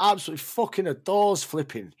flip. Absolutely fucking adores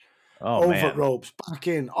flipping. Over ropes, back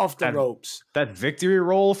in, off the ropes. That victory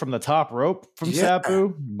roll from the top rope from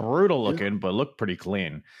Sabu, brutal looking, but looked pretty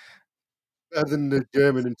clean. Better than the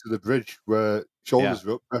German into the bridge where shoulders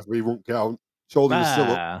are up, referee won't count. Shoulders are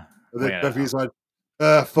still up. And then referee's like,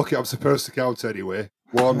 fuck it, I'm supposed to count anyway.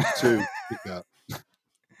 1, 2,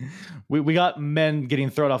 We got men getting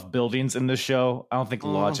thrown off buildings in this show. I don't think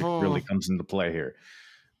logic really comes into play here.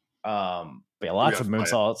 But yeah, lots of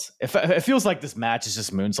moonsaults. It feels like this match is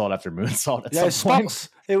just moonsault after moonsault at some point. Spots.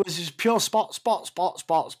 It was just pure spot.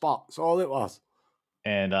 That's all it was.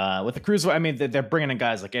 And with the Cruiserweight, they're bringing in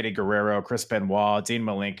guys like Eddie Guerrero, Chris Benoit, Dean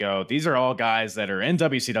Malenko. These are all guys that are in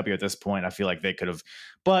WCW at this point. I feel like they could have,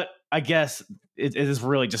 but I guess it is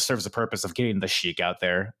really just serves the purpose of getting the Sheik out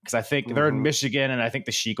there because I think they're in Michigan, and I think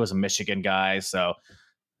the Sheik was a Michigan guy, so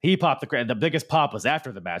he popped the biggest pop was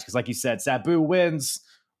after the match because, like you said, Sabu wins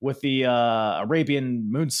with the Arabian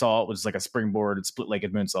moonsault, which is like a springboard,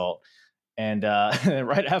 split-legged moonsault. And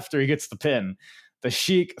right after he gets the pin, the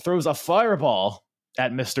Sheik throws a fireball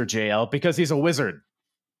at Mr. JL because he's a wizard.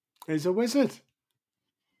 He's a wizard.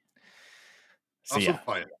 So,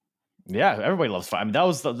 fire. Yeah, everybody loves fire. I mean, that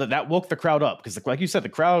was that woke the crowd up because, like you said, the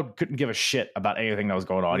crowd couldn't give a shit about anything that was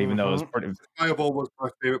going on, even though it was pretty. Fireball was my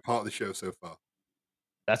favorite part of the show so far.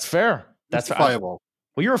 That's fair. That's a fireball.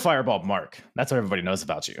 Well, you're a fireball, Mark. That's what everybody knows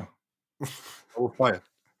about you. Oh, fire.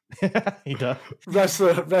 He does.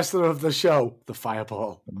 Wrestler of the show, the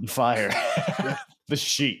fireball. The fire. The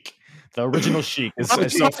Sheik. The original Sheik is so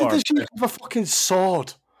far. Did the Sheik have a fucking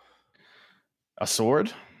sword? A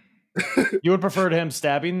sword? You would prefer to him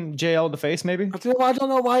stabbing JL in the face, maybe? I don't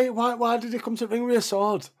know why did he come to the ring with a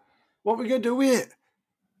sword? What are we going to do with it?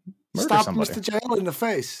 Stab Mr. JL in the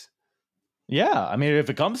face? Yeah, I mean, if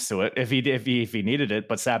it comes to it, if he needed it,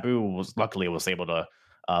 but Sabu was luckily able to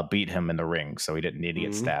beat him in the ring, so he didn't need to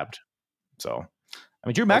get stabbed. So, I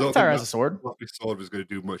mean, Drew McIntyre has a sword. His sword was going to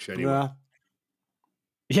do much anyway.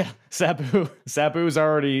 Yeah, Sabu's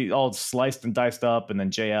already all sliced and diced up, and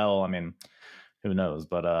then JL, I mean, who knows?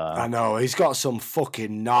 But I know he's got some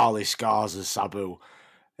fucking gnarly scars as Sabu.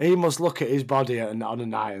 He must look at his body on a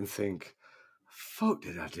night and think, "Fuck,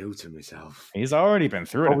 did I do to myself?" He's already been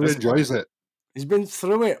through it. He enjoys it. He's been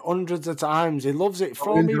through it hundreds of times. He loves it.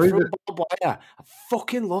 Throw me through barbed wire. I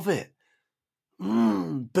fucking love it.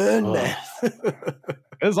 Burn me.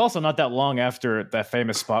 It was also not that long after that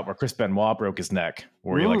famous spot where Chris Benoit broke his neck,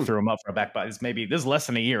 where he threw him up for a back bite. This is less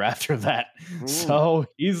than a year after that. So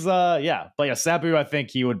he's But yeah, Sabu, I think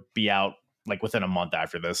he would be out like within a month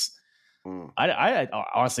after this. I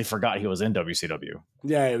honestly forgot he was in WCW.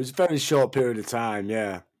 Yeah, it was a very short period of time.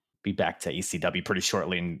 Yeah. Be back to ECW pretty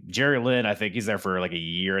shortly. And Jerry Lynn, I think he's there for like a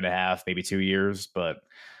year and a half, maybe 2 years, but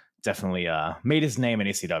definitely made his name in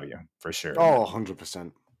ECW for sure. Oh,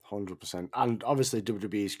 100%. 100%. And obviously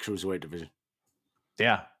WWE's Cruiserweight division.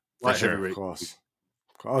 Yeah, for sure. Of course.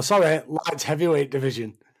 Oh, sorry, light heavyweight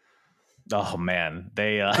division. Oh, man.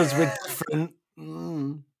 Because we're different.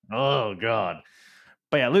 Oh, God.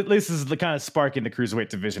 But yeah, at least this is the kind of sparking the Cruiserweight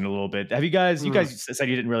division a little bit. Have you guys said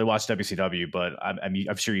you didn't really watch WCW, but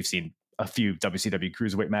I'm sure you've seen a few WCW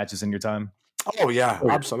Cruiserweight matches in your time. Oh, yeah,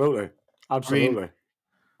 absolutely. Absolutely. I mean,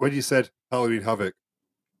 when you said Halloween Havoc,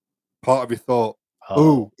 part of me thought,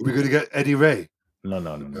 are we going to get Eddie Ray?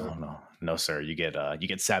 No, sir. You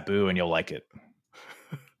get Sabu and you'll like it.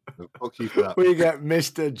 Fuck you for that. We get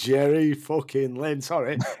Mr. Jerry fucking Lynn.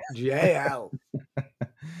 Sorry, JL.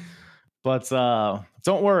 But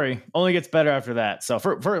don't worry, only gets better after that. So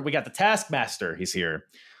for we got the Taskmaster. He's here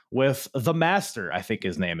with the Master, I think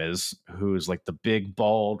his name is, who's like the big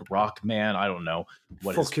bald rock man. I don't know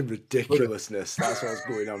what fucking ridiculousness. That's what's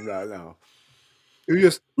going on right now. You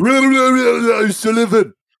just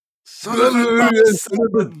Sullivan.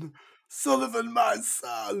 Sullivan, my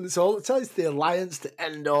son. So it's the alliance to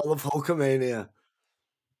end all of Hulkamania.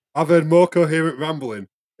 I've heard more coherent rambling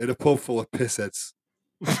in a pub full of pissheads.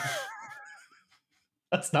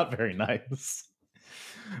 That's not very nice.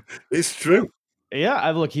 It's true. Yeah,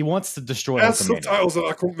 look, he wants to destroy. There's subtitles that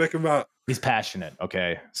I couldn't make him out. He's passionate.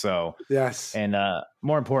 Okay, so yes, and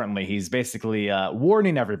more importantly, he's basically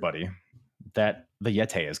warning everybody that the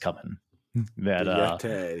Yeti is coming. That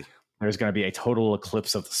Yeti. There's going to be a total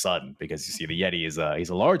eclipse of the sun because you see the Yeti is he's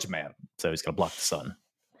a large man, so he's going to block the sun.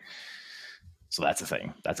 So that's a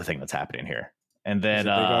thing. That's a thing that's happening here. And then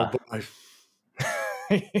well,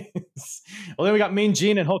 then we got Mean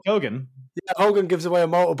Gene and Hulk Hogan. Yeah, Hogan gives away a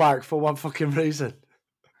motorbike for one fucking reason.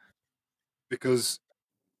 Because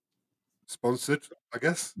sponsored, I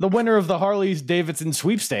guess. The winner of the Harley's Davidson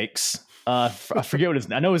sweepstakes. I forget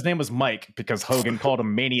what I know his name was Mike because Hogan called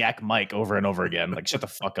him Maniac Mike over and over again. Like, shut the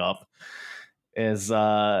fuck up. Is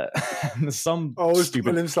some always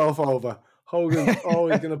putting himself over. Hogan's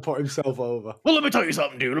always going to put himself over. Well, let me tell you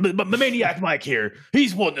something, dude. The Maniac Mike here,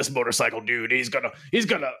 he's won this motorcycle, dude. He's gonna.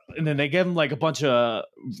 And then they give him like a bunch of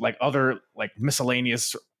like other like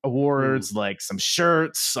miscellaneous awards, like some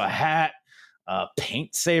shirts, a hat,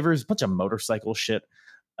 paint savers, a bunch of motorcycle shit,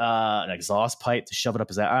 an exhaust pipe to shove it up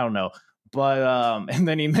his ass. I don't know, but and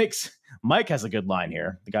then Mike has a good line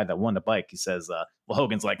here. The guy that won the bike, he says, "Well,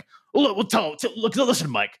 Hogan's like, look, listen,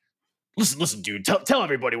 Mike." Listen, dude, tell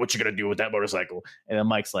everybody what you're going to do with that motorcycle. And then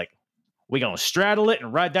Mike's like, we're going to straddle it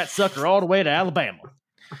and ride that sucker all the way to Alabama.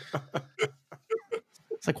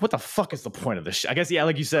 It's like, what the fuck is the point of this shit? I guess, yeah,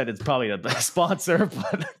 like you said, it's probably a sponsor,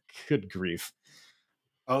 but good grief.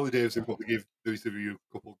 Harley Davidson probably give WCW a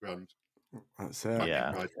couple grand. That's it.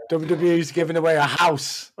 Yeah. WWE's giving away a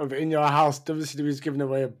house in your house. WCW's giving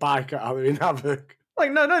away a bike at Halloween Havoc.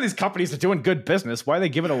 Like, none of these companies are doing good business. Why are they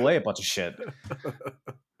giving away a bunch of shit?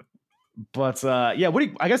 But yeah,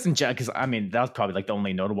 I guess in because I mean that was probably like the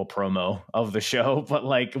only notable promo of the show. But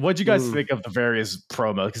like, what'd you guys think of the various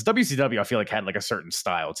promos? Because WCW, I feel like had like a certain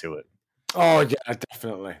style to it. Oh yeah,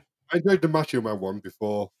 definitely. I enjoyed the Macho Man one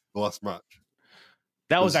before the last match.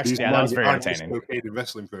 That was actually that was very entertaining. In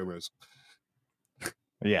wrestling promos.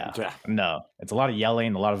 Yeah, no, it's a lot of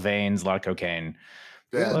yelling, a lot of veins, a lot of cocaine.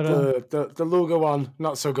 Yeah, but, the Luger one,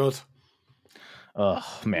 not so good. Oh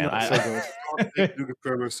man, Luger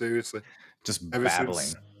promo seriously, just babbling.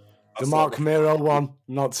 The Mark Miro one,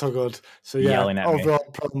 not so good. So yeah, overall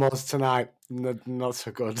promos tonight, not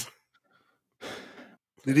so good.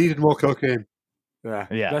 They needed more cocaine. Yeah.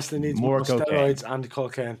 Wrestling needs more steroids and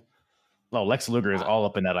cocaine. Oh, Lex Luger is all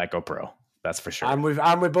up in that Ico Pro. That's for sure. I'm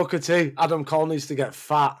with Booker T. Adam Cole needs to get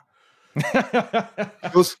fat.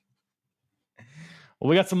 Well,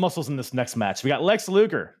 we got some muscles in this next match. We got Lex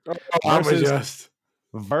Luger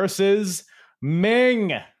versus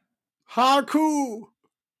Ming. Haku.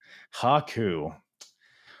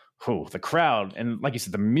 Who the crowd, and like you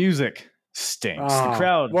said, the music stinks. The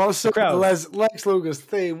crowd. What's the crowd? Lex Luger's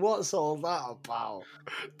theme? What's all that about?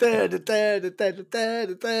 What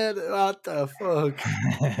the fuck?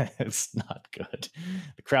 It's not good.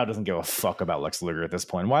 The crowd doesn't give a fuck about Lex Luger at this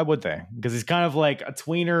point. Why would they? Because he's kind of like a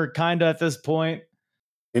tweener, kind of at this point.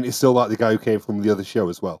 And it's still like the guy who came from the other show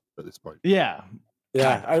as well at this point. Yeah.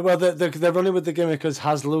 Well, they're running with the gimmick because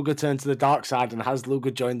has Luger turned to the dark side and has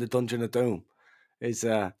Luger joined the Dungeon of Doom?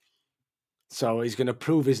 So he's going to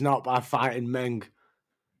prove he's not by fighting Meng.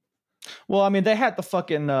 Well, I mean, they had the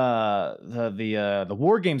fucking the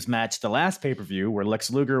War Games match, the last pay-per-view, where Lex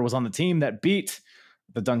Luger was on the team that beat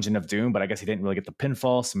the Dungeon of Doom, but I guess he didn't really get the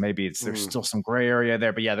pinfall, so maybe there's still some gray area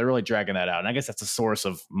there. But yeah, they're really dragging that out, and I guess that's a source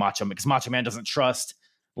of Macho Man, because Macho Man doesn't trust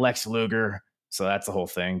Lex Luger, so that's the whole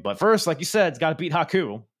thing. But first, like you said, it's got to beat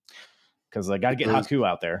Haku, because I got to get Haku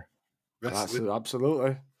out there.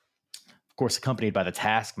 Absolutely. Of course, accompanied by the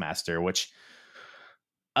Taskmaster, which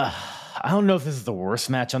I don't know if this is the worst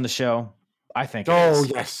match on the show. I think it is.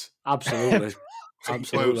 Yes, absolutely.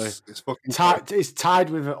 Absolutely. It's fucking it's tied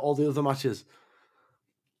with all the other matches.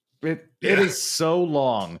 It is so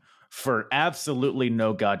long for absolutely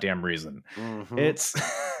no goddamn reason. Mm-hmm. It's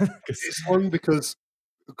long because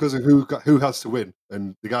of who has to win,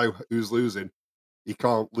 and the guy who's losing, he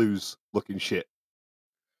can't lose looking shit.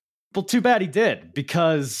 Well, too bad he did,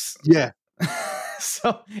 because yeah.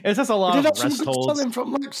 So it's just a lot of rest holds.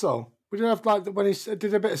 From Lex, though. We didn't have like when he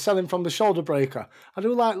did a bit of selling from the shoulder breaker. I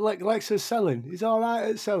do like Lex's selling. He's all right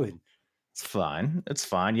at selling. It's fine. It's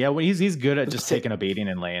fine. Yeah, well, he's good at just taking a beating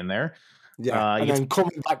and laying there. Yeah, and then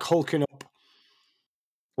coming back, hulking up.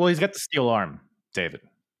 Well, he's got the steel arm, David.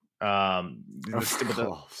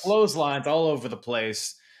 The clotheslines all over the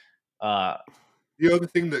place. The other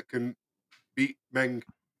thing that can beat Meng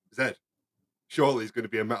Zed, surely is going to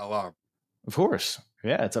be a metal arm. Of course.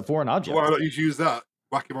 Yeah, it's a foreign object. Why not you use that?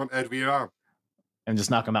 Whack him on every arm. And just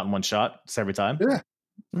knock him out in one shot every time? Yeah.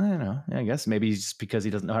 I don't know. I guess maybe just because he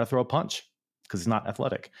doesn't know how to throw a punch because he's not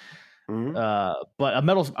athletic. Mm-hmm. But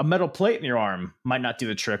a metal plate in your arm might not do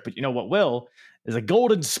the trick. But you know what will? Is a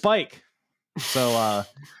golden spike. So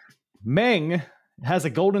Meng has a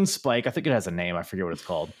golden spike. I think it has a name. I forget what it's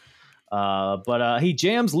called. But he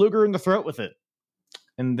jams Luger in the throat with it.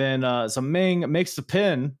 And then so Meng makes the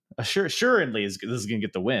pin. Assuredly, this is going to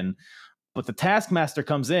get the win. But the Taskmaster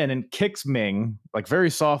comes in and kicks Meng, like very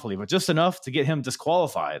softly, but just enough to get him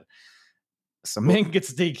disqualified. So Meng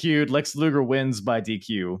gets DQ'd. Lex Luger wins by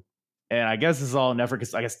DQ. And I guess this is all an effort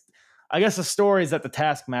because I guess the story is that the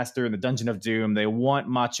Taskmaster in the Dungeon of Doom, they want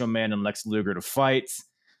Macho Man and Lex Luger to fight.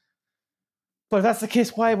 But if that's the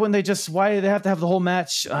case, why do they have to have the whole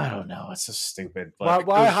match? I don't know. It's so stupid.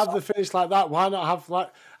 Why have the finish like that? Why not have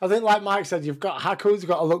I think like Mike said, Haku's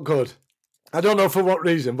got to look good. I don't know for what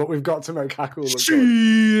reason, but we've got to make Haku look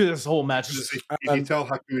good. This whole match is if you tell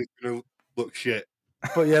Haku is going to look shit.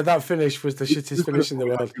 But yeah, that finish was the shittest finish in the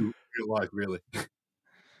world. Real life, really.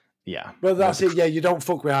 Yeah. Well, that's it. Yeah, you don't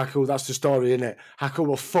fuck with Haku. That's the story, innit? Haku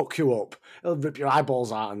will fuck you up. He'll rip your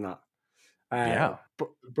eyeballs out and that. Yeah.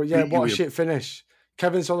 But yeah, what a shit finish.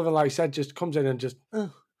 Kevin Sullivan, like I said, just comes in and just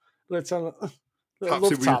let's have a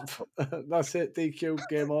love tap. That's it. DQ,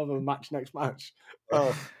 game over. Next match.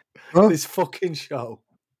 This fucking show.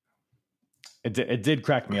 It did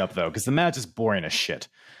crack me up though, because the match is boring as shit.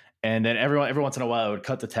 And then every once in a while, it would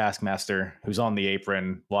cut the Taskmaster, who's on the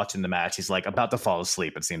apron watching the match. He's like about to fall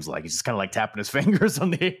asleep. It seems like he's just kind of like tapping his fingers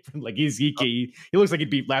on the apron, like he looks like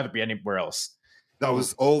he'd rather be anywhere else. That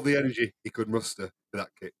was all the energy he could muster for that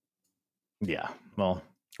kick. Yeah, well,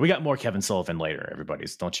 we got more Kevin Sullivan later,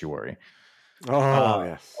 everybody's. Don't you worry. Oh,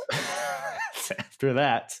 yes. After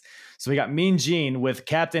that, so we got Mean Gene with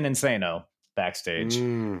Captain Insano backstage.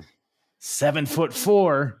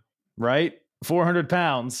 7'4", right? 400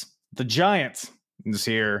 pounds. The Giant is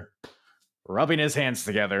here, rubbing his hands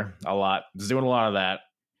together a lot. He's doing a lot of that.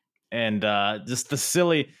 And just the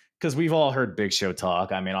silly, because we've all heard Big Show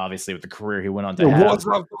talk. I mean, obviously, with the career he went on to have. What's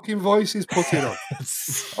that fucking voice he's putting on?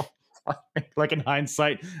 So like in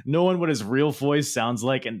hindsight, knowing what his real voice sounds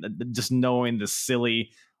like and just knowing the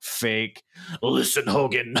silly, fake, listen,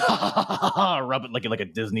 Hogan, rub it like a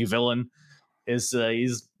Disney villain is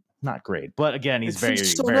he's not great. But again, he's very new.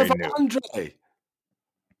 Andre.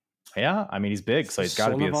 Yeah, I mean, he's big, so he's got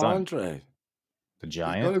to be his son. Andre. The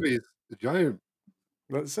Giant. He's got to be the Giant.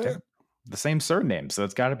 That's it. The same surname, so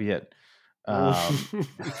it's got to be it. It's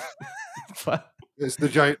the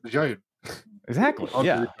Giant. The Giant. Exactly.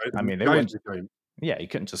 Yeah. I mean, they wouldn't. Yeah, you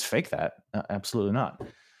couldn't just fake that. Absolutely not.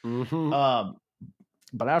 Mm-hmm.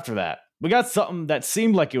 But after that, we got something that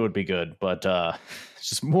seemed like it would be good, but it's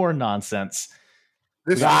just more nonsense.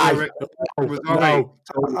 This was no.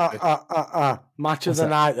 Match of the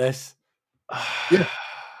night. This. Yeah,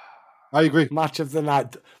 I agree. Match of the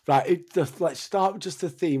night. Right. Let's start with just the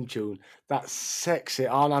theme tune. That sexy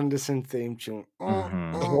Arn Anderson theme tune.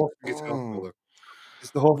 Mm-hmm. The whole thing it's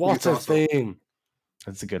the whole. What a theme!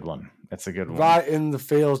 That's a good one. That's a good one. Right in the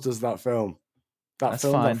feels does that film. That's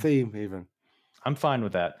film, fine. That theme, even. I'm fine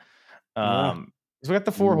with that. So we got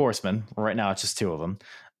the Four Horsemen. Right now, it's just two of them.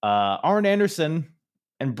 Arn Anderson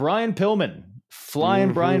and Brian Pillman.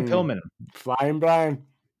 Flying Brian Pillman. Flying Brian.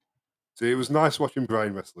 See, it was nice watching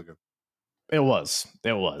Brian wrestle again. It was.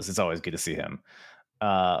 It's always good to see him.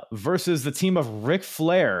 Versus the team of Ric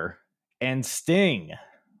Flair and Sting.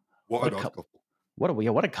 What a couple.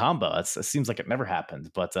 What a combo. It seems like it never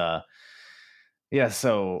happened. But yeah,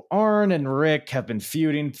 so Arn and Rick have been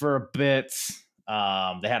feuding for a bit.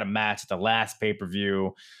 They had a match at the last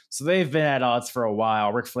pay-per-view. So they've been at odds for a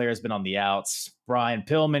while. Ric Flair has been on the outs. Brian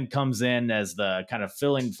Pillman comes in as the kind of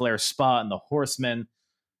filling Flair's spot in the Horsemen.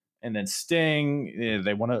 And then Sting,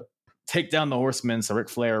 they want to take down the Horsemen. So Ric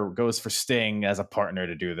Flair goes for Sting as a partner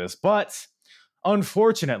to do this. But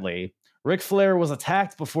unfortunately, Ric Flair was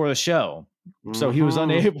attacked before the show. So he was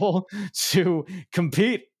unable to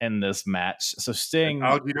compete in this match. So Sting...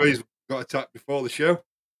 How do you know he's got attacked before the show?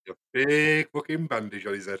 A big fucking bandage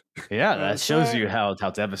on his head. Yeah, that shows you how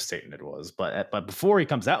devastating it was. But before he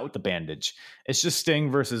comes out with the bandage, it's just Sting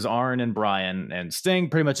versus Arn and Bryan, and Sting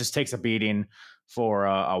pretty much just takes a beating for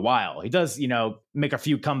a while. He does, make a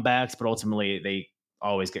few comebacks, but ultimately they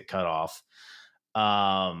always get cut off.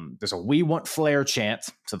 There's a "We Want Flair" chant,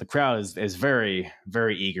 so the crowd is very,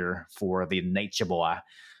 very eager for the Nature Boy.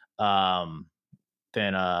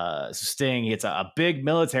 Then Sting hits a big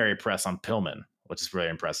military press on Pillman, which is really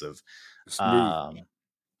impressive.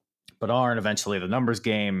 But Arn eventually, the numbers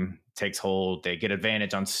game takes hold. They get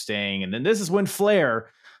advantage on Sting, and then this is when Flair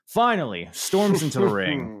finally storms into the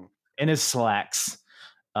ring in his slacks.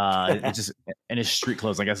 It's just in his street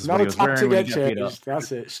clothes, I guess is what he was wearing when he got beat up.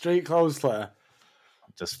 That's it, street clothes, Flair.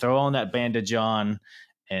 Just throw on that bandage on,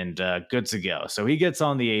 and good to go. So he gets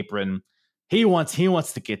on the apron. He wants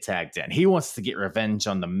to get tagged in. He wants to get revenge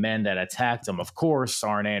on the men that attacked him. Of course,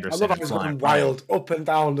 Arn Anderson. I love how he's going wild up and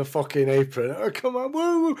down the fucking apron. Oh, come on,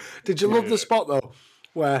 woo! Did you love the spot though,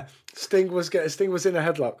 where Sting was in a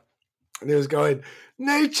headlock, and he was going,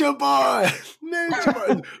 "Nature Boy, Nature Boy."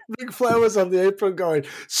 And Ric Flair was on the apron going,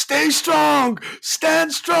 "Stay strong,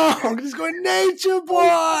 stand strong." And he's going, "Nature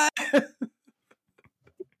Boy."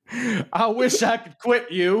 I wish I could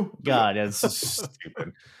quit you. God, that's so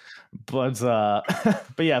stupid. But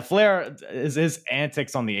yeah, Flair is his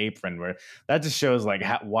antics on the apron, where that just shows like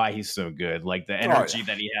why he's so good. Like the energy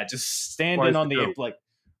that he had, just standing on the apron, like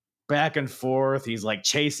back and forth. He's like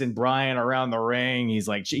chasing Bryan around the ring. He's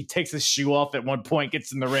like, he takes his shoe off at one point,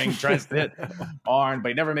 gets in the ring, tries to hit Arn, but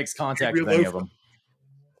he never makes contact with any of them.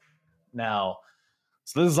 Now,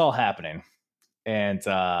 so this is all happening. And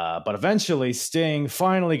but eventually Sting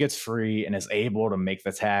finally gets free and is able to make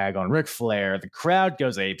the tag on Ric Flair. The crowd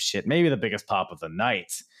goes apeshit, maybe the biggest pop of the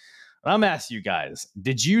night. And I'm asking you guys,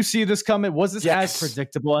 did you see this coming? Was this as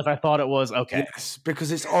predictable as I thought it was? Okay. Yes,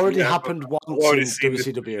 because it's already happened once in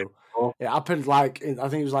WCW. It happened I think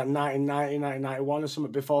it was like 1990, 1991 or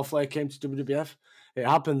something before Flair came to WWF. It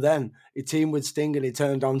happened then. He teamed with Sting and he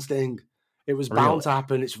turned on Sting. It was bound to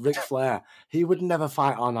happen. It's Ric Flair. He would never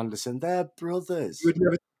fight Arn Anderson. They're brothers. He would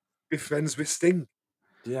never be friends with Sting.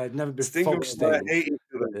 Yeah, he'd never be Sting.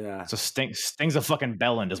 Yeah. So Sting's a fucking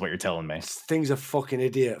bellend, is what you're telling me. Sting's a fucking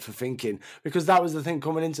idiot for thinking, because that was the thing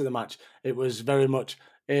coming into the match. It was very much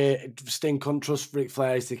Sting couldn't trust Ric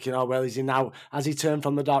Flair. He's thinking, oh well, is he now? Has he turned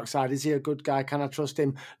from the dark side? Is he a good guy? Can I trust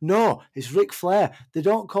him? No, it's Ric Flair. They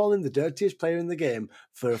don't call him the dirtiest player in the game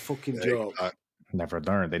for a fucking joke. Never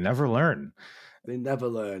learn. They never learn. They never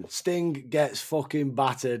learn. Sting gets fucking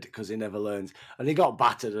battered because he never learns. And he got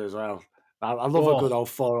battered as well. I love a good old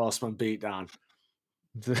 4 horseman beatdown.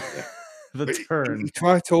 The turn. He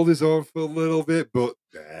tried to hold his own for a little bit, but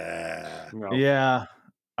no. Yeah.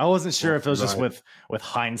 I wasn't sure if it was just with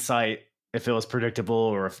hindsight, if it was predictable,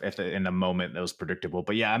 or if in the moment it was predictable.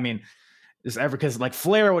 But yeah, I mean, because like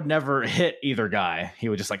Flair would never hit either guy. He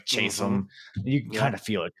would just like chase him. You can kind of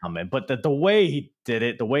feel it coming. But the way he did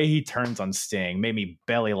it, the way he turns on Sting made me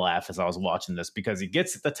belly laugh as I was watching this, because he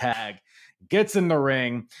gets the tag, gets in the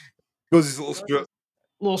ring, goes his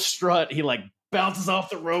little strut. He like bounces off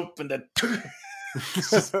the rope and then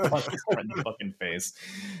just punches him in the fucking face.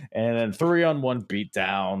 And then 3-on-1 beat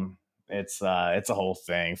down. It's a whole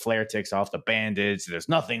thing. Flair takes off the bandage. There's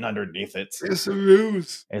nothing underneath it. It's a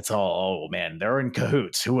ruse. It's all, oh man, they're in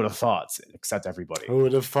cahoots. Who would have thought? Except everybody. Who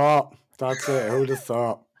would have thought? That's it. Who would have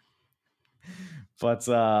thought? But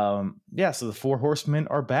yeah, so the 4 horsemen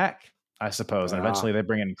are back, I suppose. And eventually they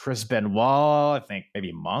bring in Chris Benoit, I think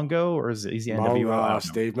maybe Mongo, or is he NWO?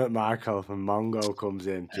 Steve McMichael from Mongo comes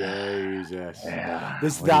in. Jesus. Yeah.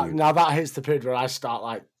 Now that hits the period where I start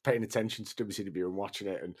like paying attention to WCW and watching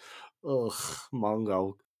it, and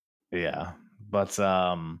Mongo. Yeah. But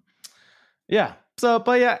yeah. So,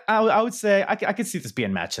 but yeah, I would say I could see this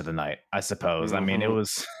being match of the night, I suppose. I mean, it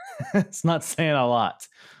was it's not saying a lot.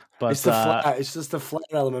 But it's just the Flair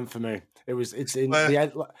element for me. It's in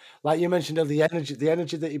the, like you mentioned, the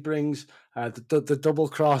energy that he brings, the double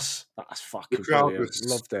cross. That's fucking brilliant.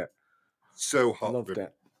 Loved it. So hot. Loved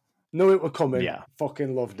it. Knew it was coming. Yeah.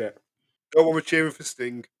 Fucking loved it. No one was cheering for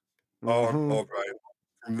Sting or Bryan.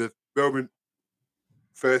 From the moment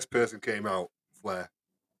first person came out, Flair.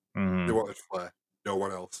 They wanted Flair. No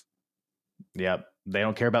one else. Yep. They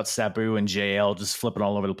don't care about Sabu and JL just flipping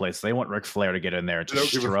all over the place. They want Ric Flair to get in there and just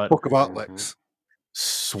strut. Give a fuck about Lex.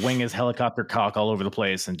 Swing his helicopter cock all over the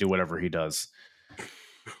place and do whatever he does.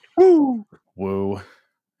 Woo.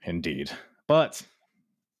 Indeed. But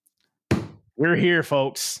we're here,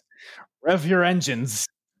 folks. Rev your engines.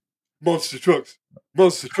 Monster trucks.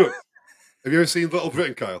 Monster trucks. Have you ever seen Little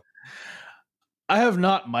Britain, Kyle? I have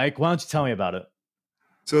not, Mike. Why don't you tell me about it?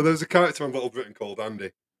 So there's a character on Little Britain called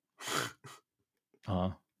Andy.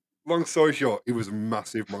 Long story short, he was a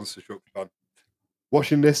massive Monster Truck fan.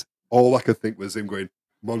 Watching this, all I could think was him going,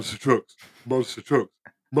 Monster Trucks, Monster Trucks,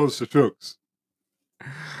 Monster Trucks.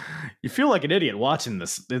 You feel like an idiot watching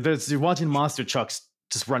this. You're watching monster trucks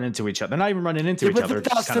just run into each other. They're not even running into each other.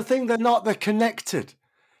 That's the thing. They're not. They're connected.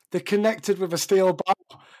 They're connected with a steel bar.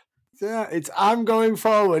 Yeah, it's I'm going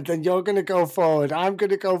forward, then you're going to go forward. I'm going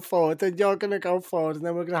to go forward, then you're going to go forward, and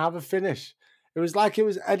then we're going to have a finish. It was like it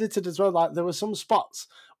was edited as well. Like there were some spots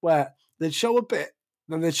where they'd show a bit,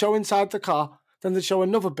 then they'd show inside the car, then they'd show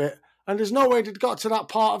another bit, and there's no way they'd got to that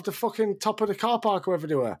part of the fucking top of the car park or wherever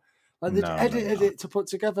they were. Like they'd edited it to put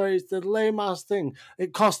together. It's the lame ass thing.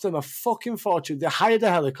 It cost them a fucking fortune. They hired a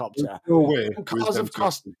helicopter. No way. And cars have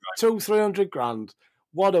cost $200,000-300,000.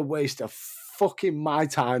 What a waste of fucking my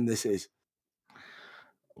time this is.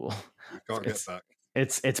 Well, we can't get back.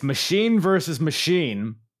 It's machine versus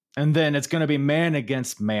machine, and then it's going to be man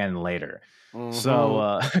against man later. Mm-hmm.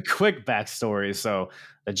 So, quick backstory. So,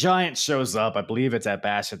 the Giant shows up. I believe it's at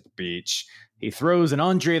Bash at the Beach. He throws an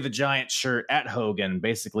Andre the Giant shirt at Hogan,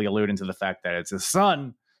 basically alluding to the fact that it's his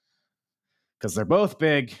son, because they're both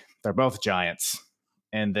big, they're both giants.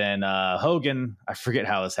 And then Hogan, I forget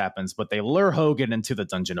how this happens, but they lure Hogan into the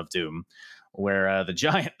Dungeon of Doom, where the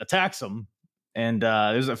Giant attacks him. And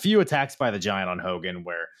there's a few attacks by the Giant on Hogan,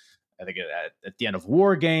 where I think at the end of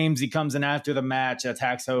War Games, he comes in after the match,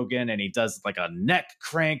 attacks Hogan, and he does like a neck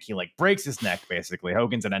crank. He like breaks his neck, basically.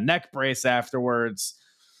 Hogan's in a neck brace afterwards.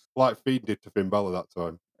 Like Fiend did to Finn Balor that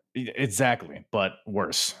time. Exactly, but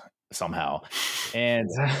worse somehow. And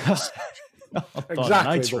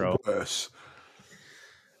exactly Nitro. Worse.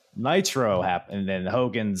 Nitro happened, and then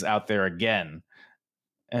Hogan's out there again.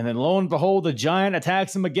 And then lo and behold, the Giant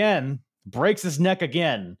attacks him again, breaks his neck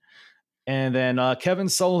again. And then Kevin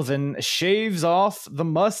Sullivan shaves off the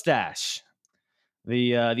mustache,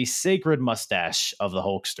 the sacred mustache of the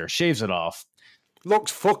Hulkster, shaves it off.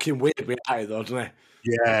 Looks fucking weird without it, though, doesn't it?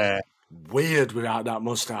 Yeah. Weird without that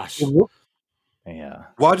mustache. Yeah.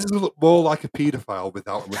 Why does it look more like a paedophile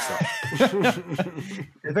without a mustache?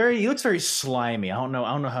 He looks very slimy. I don't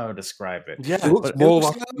know how to describe it. Yeah, it looks more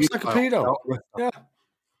like a pedo. Yeah.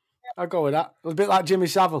 I'll go with that. A bit like Jimmy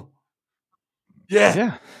Savile.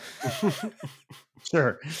 Yeah.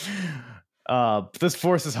 Sure. This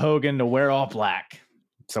forces Hogan to wear all black.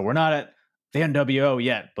 So we're not at the NWO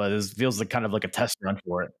yet, but it feels like kind of like a test run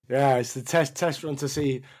for it. Yeah, it's the test run to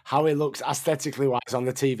see how it looks aesthetically wise on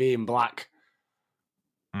the TV in black.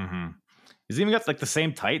 Mm-hmm. He's even got like the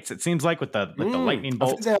same tights. It seems like with the lightning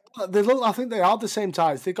bolt. I think they are the same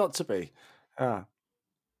tights. They got to be. Yeah.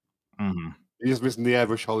 Mm-hmm. He's missing the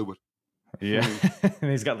airbrush Hollywood. Yeah,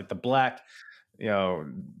 and he's got like the black,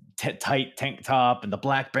 tight tank top and the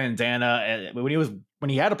black bandana. And when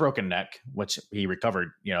he had a broken neck, which he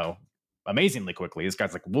recovered, amazingly quickly. This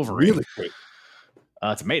guy's like Wolverine. Really quick.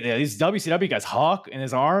 It's amazing. These WCW guys, Hawk in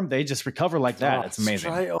his arm, they just recover like that. It's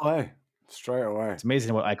amazing. Straight away. It's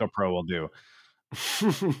amazing what Ico Pro will do.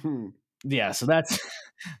 Yeah, so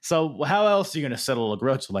how else are you going to settle a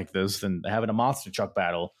grudge like this than having a monster truck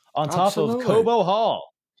battle on top of Cobo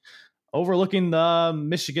Hall, overlooking the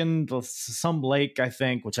Michigan, some lake, I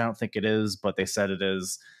think, which I don't think it is, but they said it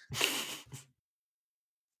is.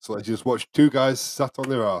 So I just watched two guys sat on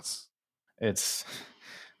their ass.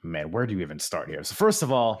 Man, where do you even start here? So first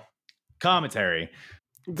of all, commentary.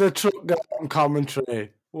 The truck guy on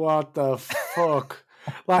commentary. What the fuck?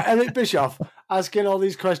 Like Eric Bischoff asking all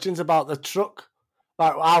these questions about the truck.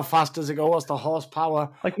 Like, how fast does it go? What's the horsepower?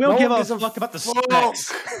 Like, we don't give a fuck about the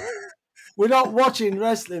specs. We're not watching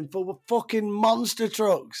wrestling for fucking monster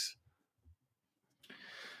trucks.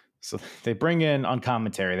 So they bring in, on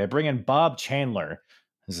commentary, they bring in Bob Chandler,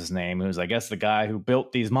 is his name, who's, I guess, the guy who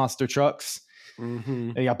built these monster trucks.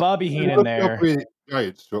 Mm-hmm. They got Bobby Heenan there.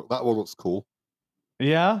 Giant truck. That one looks cool.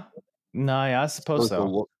 Yeah? No, yeah, I suppose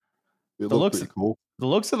so. It looks pretty cool. The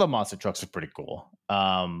looks of the monster trucks are pretty cool.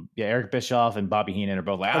 Eric Bischoff and Bobby Heenan are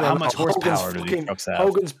both like, how much horsepower do these trucks have?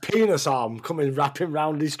 Hogan's penis arm coming wrapping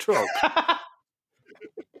around his truck.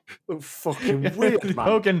 Look fucking weird, man.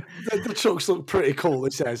 Hogan. The trucks look pretty cool,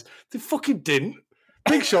 it says. They fucking didn't.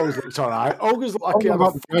 Big Show's looked all right. Hogan's looked like he had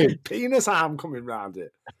a fucking penis arm coming round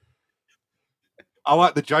it. I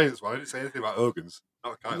like the Giants one. I didn't say anything about Hogan's.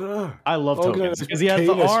 I loved Hogan's because he had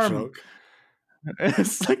the arm. Truck.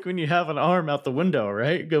 It's like when you have an arm out the window,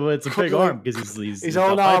 right? It's a big arm because he's his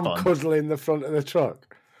own arm cuddling the front of the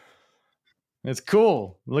truck. It's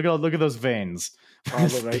cool. Look at those veins.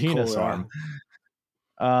 Oh, penis cool, arm.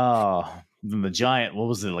 Oh, then the giant, what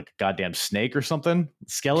was it, like a goddamn snake or something?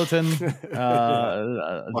 Skeleton?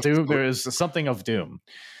 Doom. There is something of Doom.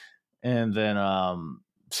 And then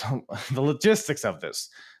so the logistics of this.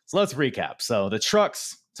 So let's recap. So the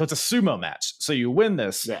trucks, so it's a sumo match. So you win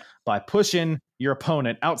this by pushing your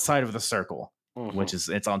opponent outside of the circle, which is,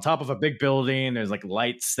 it's on top of a big building. There's like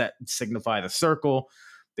lights that signify the circle.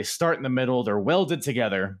 They start in the middle. They're welded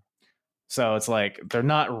together. So it's like they're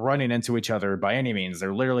not running into each other by any means.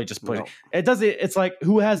 They're literally just pushing. It's like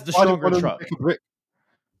who has the stronger truck?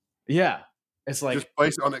 Yeah. It's like just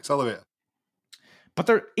place it on accelerator. But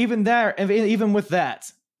they're even there, and even with that,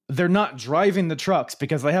 they're not driving the trucks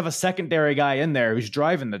because they have a secondary guy in there who's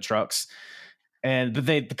driving the trucks. And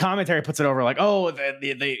the commentary puts it over like, oh,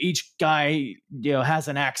 they each guy has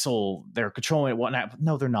an axle. They're controlling it, whatnot.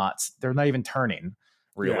 No, they're not. They're not even turning,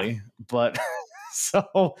 really. Yeah. But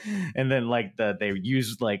so, and then like they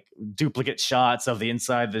use like duplicate shots of the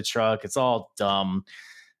inside of the truck. It's all dumb.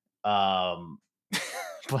 But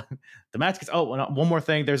the match gets. Oh, one more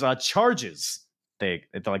thing. There's charges. They're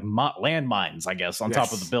like landmines, I guess, on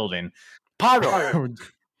top of the building. Pyro.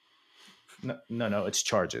 No, it's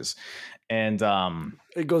charges. And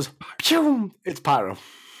it goes, pew! It's pyro.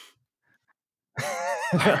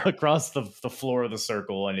 Across the floor of the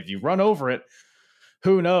circle. And if you run over it,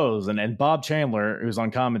 who knows? And Bob Chandler, who's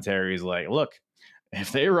on commentary, is like, look,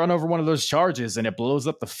 if they run over one of those charges and it blows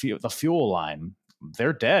up the fuel line,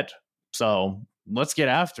 they're dead. So let's get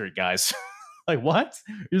after it, guys. Like, what?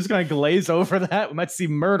 You're just going to glaze over that? We might see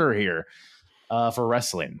murder here for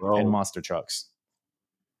wrestling in monster trucks.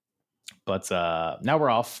 But now we're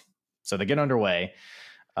off. So they get underway.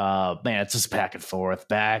 Man, it's just back and forth,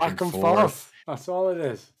 back and forth. That's all it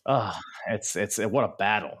is. It's what a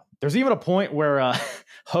battle. There's even a point where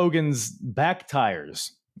Hogan's back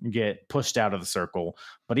tires get pushed out of the circle.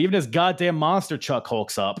 But even his goddamn monster truck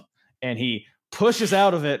hulks up and he pushes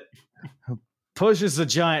out of it, pushes the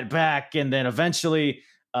Giant back, and then eventually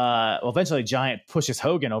Giant pushes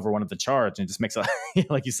Hogan over one of the charge and just makes a,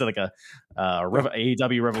 like you said, like a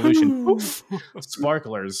AEW Revolution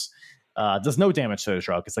sparklers. Does no damage to the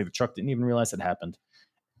truck. It's like the truck didn't even realize it happened.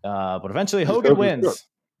 But eventually Hogan wins.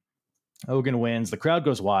 Hogan wins. The crowd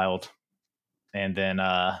goes wild. And then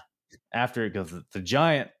after it goes, the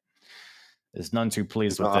Giant is none too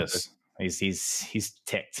pleased with this. He's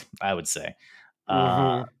ticked, I would say.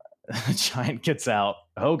 Giant gets out.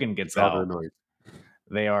 Hogan gets out. Annoyed.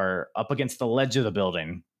 They are up against the ledge of the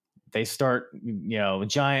building. They start,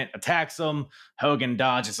 Giant attacks them. Hogan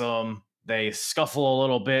dodges them. They scuffle a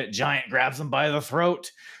little bit. Giant grabs them by the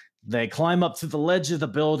throat. They climb up to the ledge of the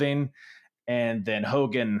building. And then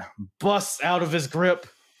Hogan busts out of his grip.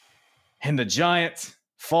 And the Giant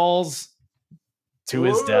falls to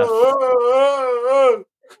his death.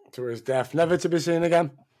 To his death. Never to be seen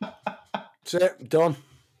again. That's it. Done.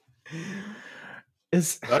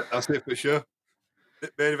 That's it for sure.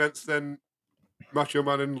 Main events then Macho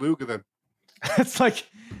Man and Luger then. It's like,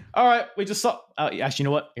 all right, we just saw. Actually, you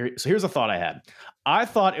know what? Here's a thought I had. I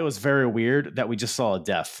thought it was very weird that we just saw a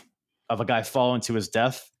death of a guy falling to his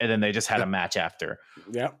death, and then they just had a match after.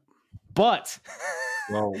 Yeah. But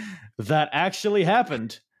that actually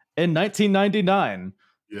happened in 1999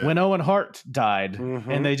 when Owen Hart died,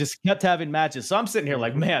 and they just kept having matches. So I'm sitting here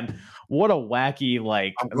like, man, what a wacky,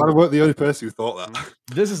 like. I'm glad I weren't the only person who thought that.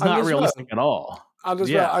 This is not realistic at all.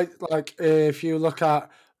 If you look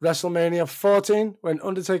at WrestleMania 14 when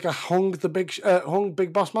Undertaker hung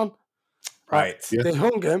Big Boss Man, right? They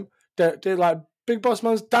hung him. They like Big Boss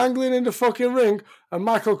Man's dangling in the fucking ring, and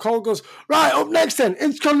Michael Cole goes, right, up next then,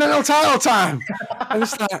 Intercontinental title time, and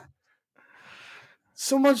it's like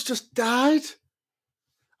someone's just died.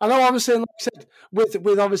 I know, obviously, like I said,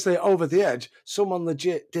 with obviously Over the Edge, someone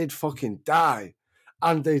legit did fucking die,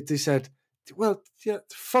 and they said, well, yeah,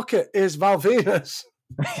 fuck it, here's Val Venus.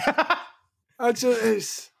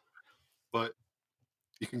 But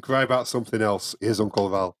you can cry about something else. Here's Uncle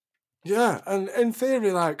Val. Yeah, and in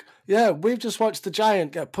theory, we've just watched the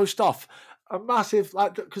Giant get pushed off a massive,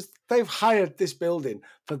 because they've hired this building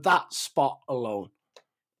for that spot alone.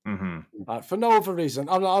 For no other reason.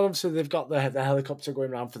 Obviously, they've got the helicopter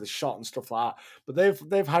going around for the shot and stuff like that, but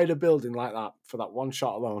they've hired a building like that for that one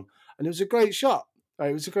shot alone, and it was a great shot.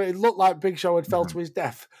 It looked like Big Show had fell to his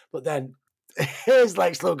death, but then here's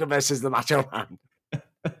Lex Luger versus the Macho Man.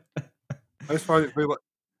 I just find it really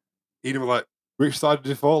like, which side did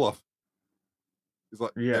he fall off? He's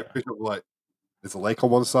like, Bishop was like, there's a lake on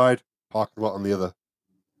one side, parking lot on the other.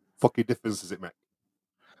 Fucking difference does it make?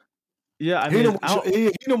 Yeah, I mean,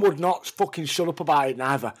 Heenan would not fucking shut up about it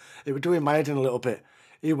neither. It would do my head in a little bit.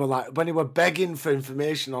 he were like when he were begging for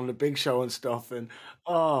information on the Big Show and stuff, and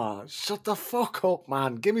shut the fuck up,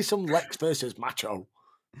 man! Give me some Lex versus Macho.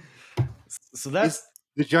 So that's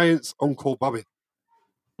the Giant's Uncle Bobby.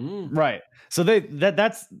 Right. So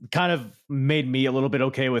that's kind of made me a little bit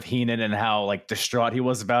okay with Heenan and how like distraught he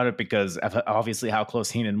was about it, because obviously how close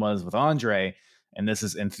Heenan was with Andre, and this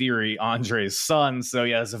is in theory Andre's son. So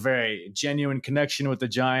he has a very genuine connection with the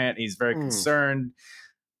Giant. He's very concerned.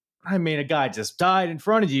 I mean, a guy just died in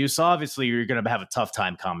front of you, so obviously you're going to have a tough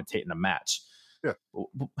time commentating a match. Yeah.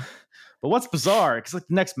 But what's bizarre, because like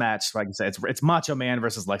the next match, like I said, it's Macho Man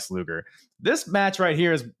versus Lex Luger. This match right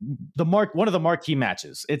here is one of the marquee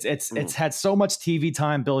matches. It's had so much TV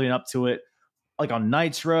time building up to it, like on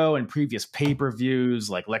Nitro and previous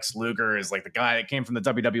pay-per-views. Like Lex Luger is like the guy that came from the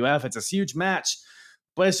WWF. It's a huge match,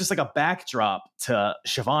 but it's just like a backdrop to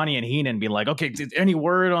Shivani and Heenan being like, okay, any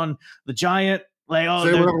word on the Giant? Like, oh,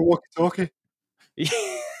 they have a walkie-talkie.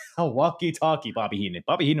 A walkie-talkie, Bobby Heenan.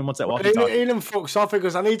 Bobby Heenan wants that walkie-talkie. Heenan fucks off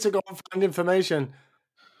because I need to go and find information.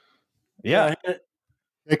 Yeah.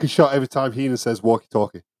 Take a shot every time Heenan says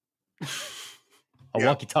walkie-talkie.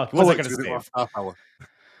 Walkie-talkie. What's that going to save? Half hour.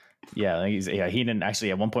 Yeah, Heenan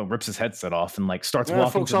actually at one point rips his headset off and like starts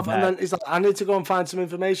walking to the back. And then he's like, I need to go and find some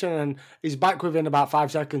information, and he's back within about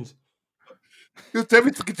 5 seconds. You'll take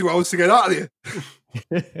me fucking 2 hours to get out of here.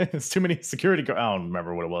 It's too many security guards. I don't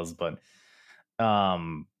remember what it was, but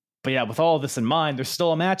yeah, with all of this in mind, there's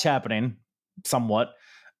still a match happening, somewhat.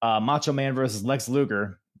 Macho Man versus Lex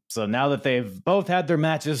Luger. So now that they've both had their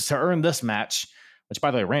matches to earn this match, which,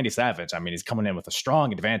 by the way, Randy Savage, I mean, he's coming in with a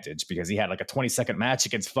strong advantage because he had like a 20-second match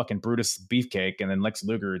against fucking Brutus Beefcake, and then Lex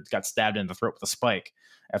Luger got stabbed in the throat with a spike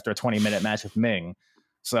after a 20-minute match with Ming.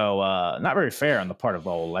 So not very fair on the part of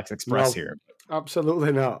old Lex Express here.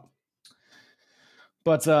 Absolutely not.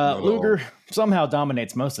 But Luger somehow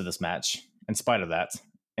dominates most of this match in spite of that.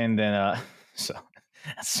 And then, so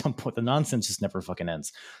at some point, the nonsense just never fucking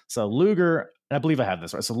ends. So Luger, and I believe I have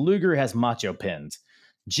this right. So Luger has Macho pinned.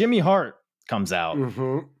 Jimmy Hart comes out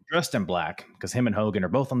dressed in black because him and Hogan are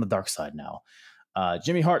both on the dark side now.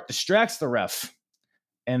 Jimmy Hart distracts the ref.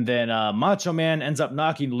 And then Macho Man ends up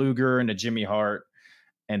knocking Luger into Jimmy Hart.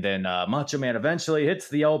 And then Macho Man eventually hits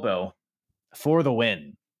the elbow for the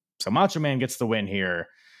win. So Macho Man gets the win here.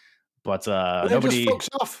 But nobody just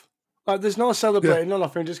fucks off. Like there's no celebrating, no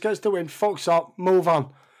nothing. Just gets the win, fucks up, move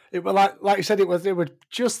on. It was like you said, they were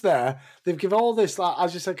just there. They've given all this, like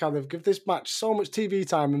as you said, Carl, they've given this match so much TV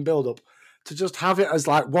time and build up to just have it as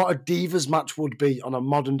like what a Divas match would be on a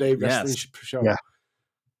modern day wrestling show. Yeah.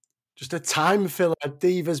 Just a time filler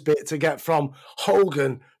Divas bit to get from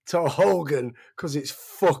Hogan to Hogan because it's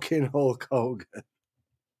fucking Hulk Hogan.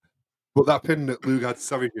 But that pin that Luke had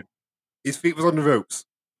Savage in, his feet was on the ropes,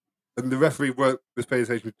 and the referee was paying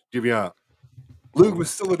attention to Jimmy Hart. Luke was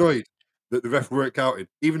still annoyed that the ref weren't counting,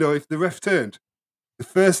 even though if the ref turned, the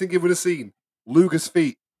first thing he would have seen, Luger's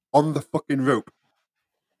feet on the fucking rope.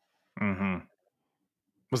 Mm-hmm.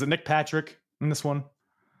 Was it Nick Patrick in this one?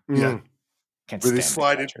 Yeah. Can't with stand his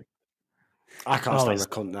sliding. I can't stand the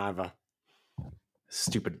cunt neither.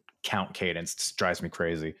 Stupid count cadence just drives me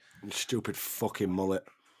crazy. Stupid fucking mullet.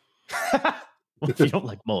 Well, if you don't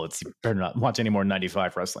like mullets, you better not watch any more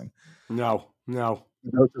 95 wrestling. No.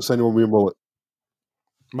 Don't trust anyone with a mullet.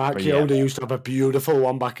 Mike Chioda used to have a beautiful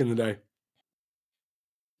one back in the day.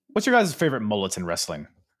 What's your guys' favorite mullets in wrestling?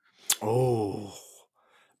 Oh,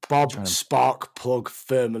 Bob Spark Plug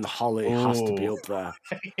Thurman Holly has to be up there.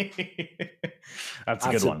 That's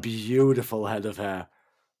a good one. A beautiful head of hair.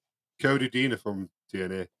 Cody Deaner from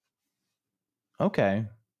TNA. Okay.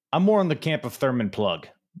 I'm more on the camp of Thurman Plug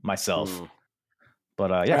myself.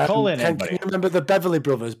 But call in anybody. Can you remember the Beverly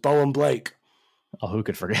Brothers, Bo and Blake? Oh, who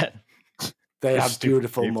could forget? They have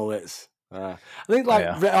beautiful mullets. I think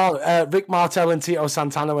Rick Martel and Tito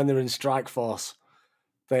Santana when they were in Strike Force,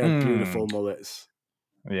 they had beautiful mullets.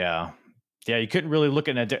 Yeah. Yeah, you couldn't really look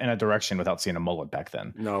in a direction without seeing a mullet back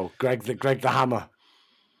then. No, Greg the Hammer.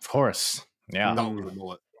 Of course. Yeah. That was a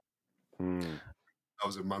mullet. That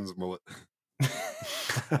was a man's mullet.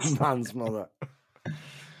 Man's mullet.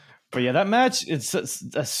 But yeah, that match, it's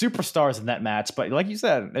superstars in that match. But like you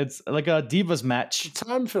said, it's like a Divas match.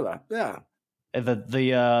 Time filler, yeah.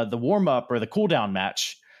 The warm up or the cool down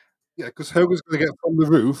match. Yeah, because Hogan's going to get from the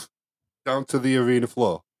roof down to the arena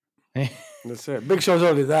floor. That's it. Big Show's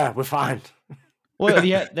already there. We're fine. Well, they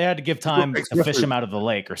had to give time to fish him out of the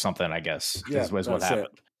lake or something, I guess. Yeah, is what happened.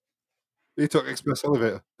 He took express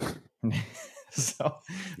elevator. So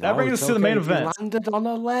that brings us to the main event. He landed on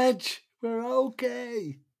a ledge. We're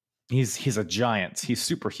okay. He's a giant. He's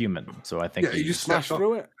superhuman. So I think he just smashed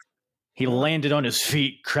through it. He landed on his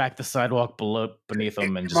feet, cracked the sidewalk beneath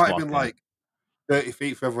him, and it just might have walked been in. like 30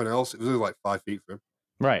 feet for everyone else. It was only like 5 feet for him.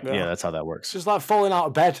 Right. Yeah, that's how that works. It's just like falling out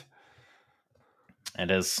of bed.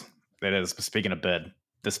 It is. Speaking of bed,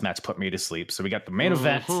 this match put me to sleep. So we got the main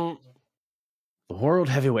event, the World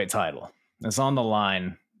Heavyweight title. It's on the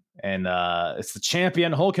line, and it's the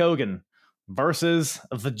champion Hulk Hogan versus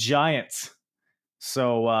the Giant.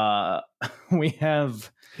 So we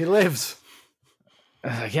have... He lives.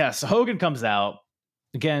 So Hogan comes out,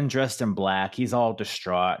 again, dressed in black. He's all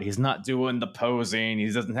distraught. He's not doing the posing. He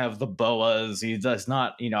doesn't have the boas. He does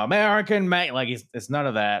not, American man. Like, it's none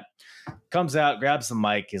of that. Comes out, grabs the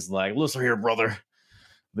mic. He's like, listen here, brother.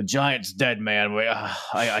 The Giant's dead, man.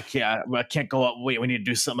 I can't go up. Wait, we need to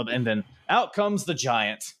do something. And then out comes the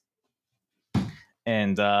Giant.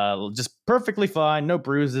 And just perfectly fine. No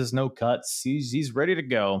bruises, no cuts. He's ready to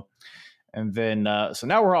go. And then, so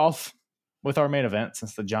now we're off with our main event,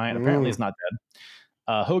 since the Giant apparently is not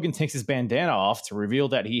dead. Hogan takes his bandana off to reveal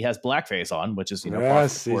that he has blackface on, which is,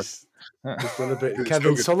 yes, he's done a bit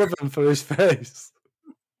Kevin Sullivan for his face.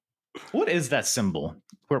 What is that symbol?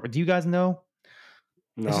 Do you guys know?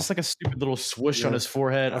 No. It's just like a stupid little swoosh on his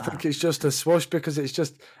forehead. I think it's just a swoosh because it's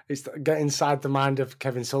get inside the mind of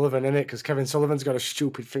Kevin Sullivan, isn't it? Because Kevin Sullivan's got a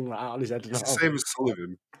stupid thing like that on his head. It's the same as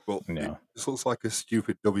Sullivan, but it just looks like a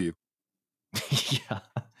stupid W. Yeah.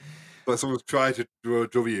 Like someone's tried to draw a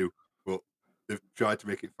W, but they've tried to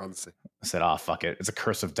make it fancy. I said, fuck it. It's a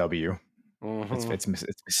cursive W. Mm-hmm. It's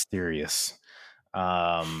mysterious.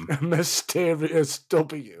 Mysterious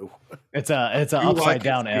W. It's a upside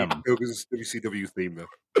down M. Hogan's WCW theme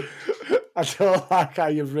though. I don't like how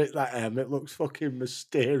you've written that M. It looks fucking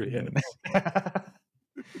mysterious.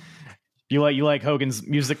 You like Hogan's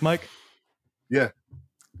music, Mike? Yeah.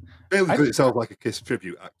 Mainly because it sounds like a Kiss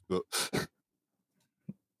tribute act, but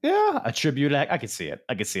yeah, a tribute act. I could see it.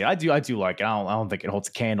 I do like it. I don't think it holds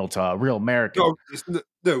a candle to a real American. No, it's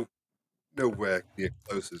nowhere near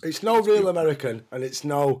closest. It's no real American, and it's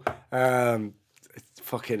no it's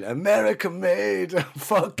fucking American made.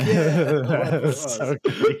 Fuck yeah. So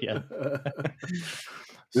good, yeah.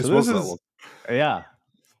 So this is yeah.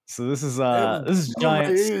 So this is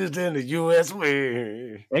Giants in the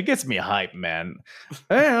USA. It gets me hyped, man.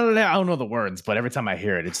 I don't know the words, but every time I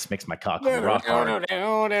hear it, it just makes my cock rock hard.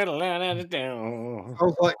 Sounds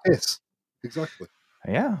like this. Exactly.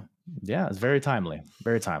 Yeah, it's very timely.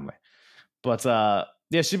 Very timely. But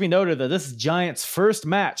it should be noted that this is Giants' first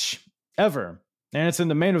match ever, and it's in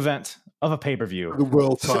the main event of a pay-per-view. The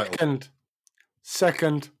world title.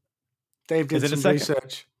 Second. Dave did some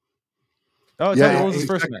research. Oh, yeah, what was his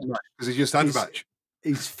first match? Because it's just a match.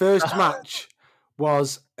 His first match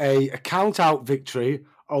was a count-out victory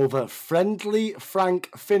over Friendly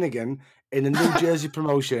Frank Finnegan in a New Jersey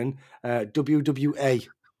promotion, WWA.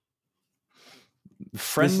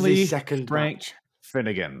 Friendly second Frank match.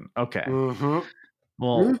 Finnegan. Okay. Mm-hmm.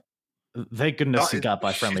 Well, thank goodness he got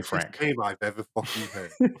by Friendly Frank. Name I've ever fucking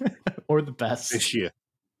heard. Or the best this year.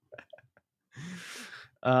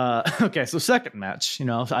 Okay, so second match,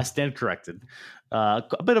 I stand corrected. A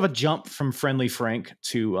bit of a jump from Friendly Frank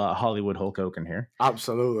to Hollywood Hulk Hogan here.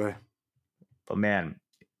 Absolutely. But man,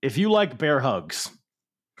 if you like bear hugs,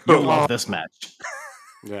 you'll love this match.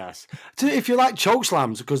 Yes. If you like choke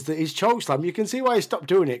slams, because his choke slam, you can see why he stopped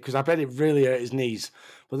doing it, because I bet it really hurt his knees.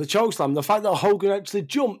 But the choke slam, the fact that Hogan actually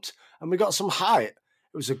jumped and we got some height, it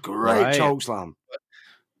was a great choke slam.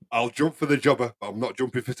 I'll jump for the jobber, but I'm not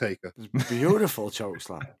jumping for Taker. Beautiful choke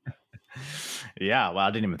slam. Yeah, well,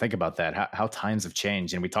 I didn't even think about that. How times have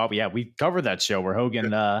changed, and we covered that show where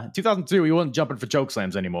Hogan, 2002, he wasn't jumping for choke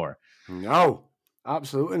slams anymore. No,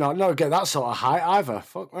 absolutely not. No, get that sort of height either.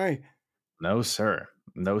 Fuck me. No, sir.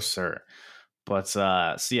 But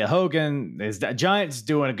Hogan Giant's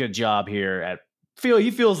doing a good job here.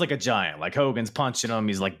 He feels like a giant. Like Hogan's punching him,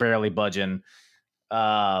 he's like barely budging.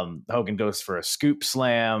 Hogan goes for a scoop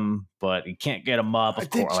slam, but he can't get him up.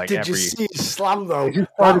 Did you see his slam though?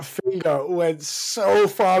 That finger went so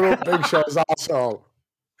far up Big Show's asshole.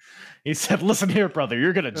 He said, "Listen here, brother.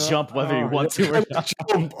 You're gonna jump whether you want to or not.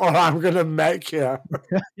 Jump, or I'm gonna make you."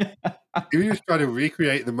 He was trying to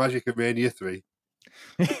recreate the magic of Mania 3.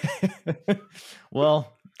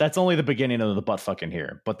 Well, that's only the beginning of the butt fucking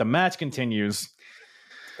here, but the match continues.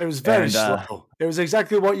 It was very slow. It was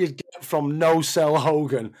exactly what you'd get from No Cell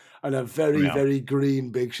Hogan and a very, very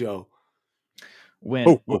green Big Show.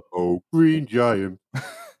 When Green Giant.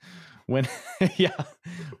 When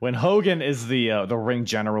Hogan is the ring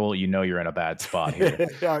general, you're in a bad spot here.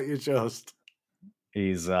 Yeah, you just.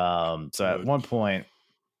 He's so at one point,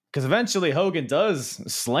 because eventually Hogan does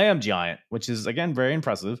slam Giant, which is again very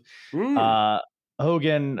impressive.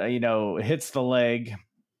 Hogan, hits the leg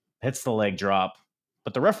drop,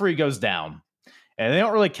 but the referee goes down. And they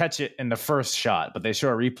don't really catch it in the first shot, but they show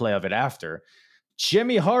a replay of it after.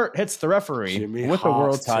 Jimmy Hart hits the referee with the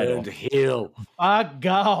world title. Heel. My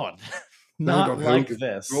God. Not like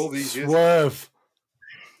this.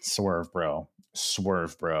 Swerve, bro.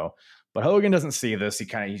 But Hogan doesn't see this. He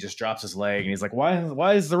just drops his leg and he's like,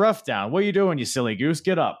 why is the ref down? What are you doing, you silly goose?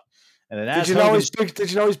 Get up. And then did you know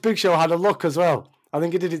his Big Show had a look as well? I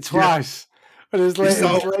think he did it twice. Yeah. And his leg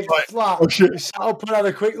flat. Oh, shit. He sat up and had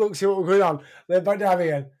a quick look, see what was going on. Laid back down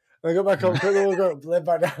again. Then got back up, quick look, laid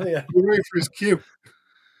back down again. He's waiting for his cue.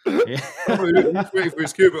 He's waiting for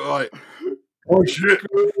his cue, but like, oh shit.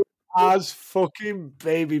 As fucking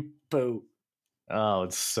baby poo. Oh,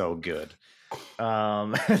 it's so good.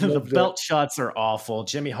 The belt shots are awful.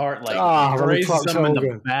 Jimmy Hart grazes him in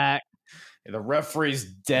the back. The referee's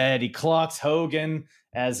dead. He clocks Hogan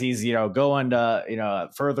as he's going to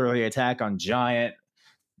further the attack on Giant.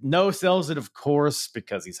 No sells it, of course,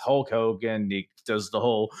 because he's Hulk Hogan. He does the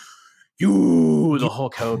whole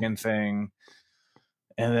Hulk Hogan thing.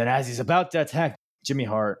 And then as he's about to attack Jimmy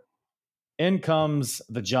Hart, in comes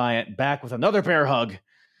the Giant back with another bear hug.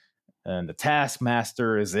 And the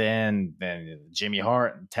Taskmaster is in. Then Jimmy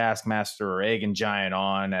Hart and Taskmaster are egging Giant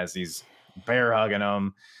on as he's bear hugging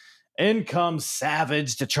him. In comes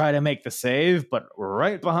Savage to try to make the save, but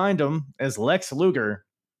right behind him is Lex Luger,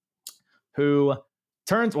 who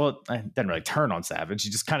turns. Well, I didn't really turn on Savage. He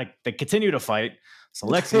just they continue to fight. So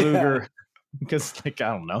Lex Luger, because I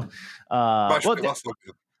don't know.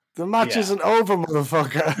 The match isn't over,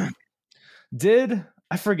 motherfucker. Did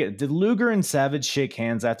Luger and Savage shake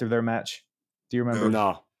hands after their match? Do you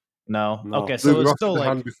remember? No. Okay, so Luger it's still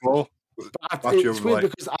like before. It's weird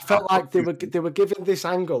because I felt like they were giving this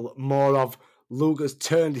angle more of Luger's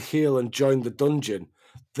turned heel and joined the dungeon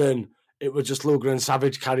than it was just Luger and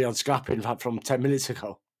Savage carry on scrapping from 10 minutes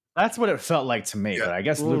ago. That's what it felt like to me, but I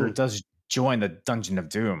guess Luger does join the Dungeon of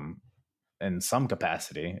Doom in some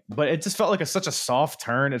capacity. But it just felt like such a soft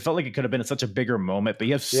turn. It felt like it could have been such a bigger moment, but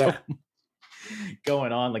you have so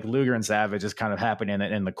going on, like Luger and Savage is kind of happening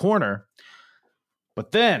in the corner.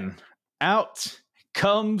 But then out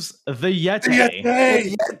comes the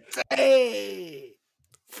Yeti.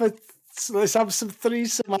 Let's have some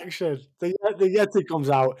threesome action. The Yeti comes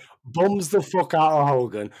out, bums the fuck out of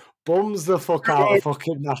Hogan, bums the fuck out of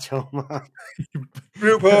fucking Macho Man.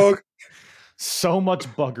 Group hug. So much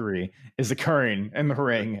buggery is occurring in the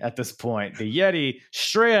ring at this point. The Yeti,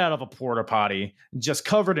 straight out of a porta potty, just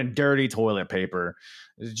covered in dirty toilet paper.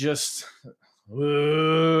 Just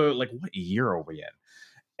like, what year are we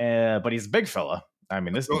in? But he's a big fella. I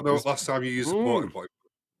mean, this. I don't know. Last time you used a porta potty.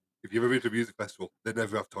 If you've ever been to a music festival, they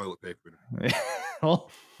never have toilet paper in it.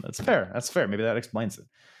 Well, that's fair. Maybe that explains it.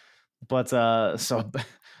 But so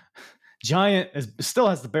Giant still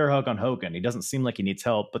has the bear hug on Hogan. He doesn't seem like he needs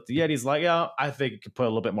help, but the Yeti's like, yeah, I think you could put a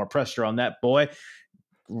little bit more pressure on that boy.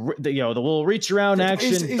 The little reach around action,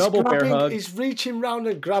 he's double bear hug. He's reaching around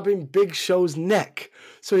and grabbing Big Show's neck.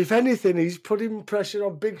 So if anything, he's putting pressure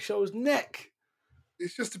on Big Show's neck.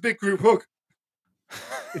 It's just a big group hug.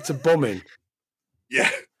 It's a bumming. Yeah.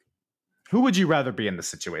 Who would you rather be in this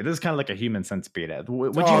situation? This is kind of like a human centipede.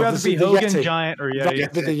 Would you rather be Hogan, Yeti. Giant, or Yeti?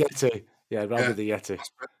 Rather the Yeti. Yeah, rather the Yeti.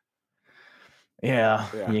 Yeah,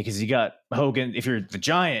 because you got Hogan. If you're the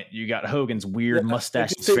Giant, you got Hogan's weird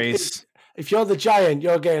mustache face. If you're the Giant,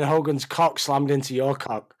 you're getting Hogan's cock slammed into your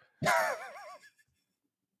cock.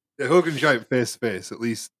 Yeah, Hogan Giant face to face, at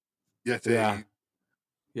least. Yeti.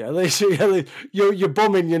 Yeah, at least you're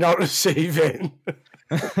bumming, you're not receiving.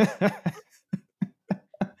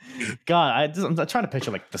 God, I'm trying to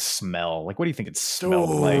picture like the smell. Like, what do you think it smelled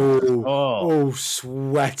like? Oh,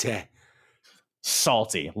 sweaty,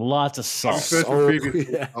 salty, lots of salt.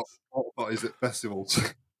 What is it? Festivals.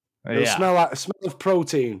 It'll smell of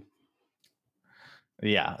protein.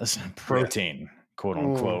 Yeah, protein, quote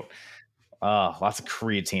unquote. Lots of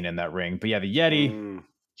creatine in that ring. But yeah, the Yeti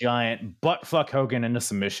Giant butt fuck Hogan into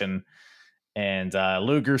submission, and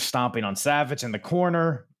Luger stomping on Savage in the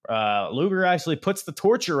corner. Luger actually puts the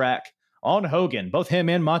torture rack on Hogan, both him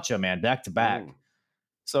and Macho Man, back to back.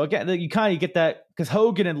 So again, you kind of get that because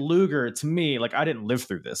Hogan and Luger, to me, like, I didn't live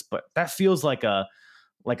through this, but that feels like a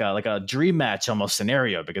dream match almost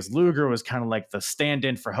scenario, because Luger was kind of like the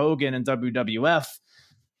stand-in for Hogan in WWF,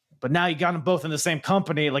 but now you got them both in the same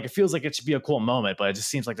company. Like, it feels like it should be a cool moment, but it just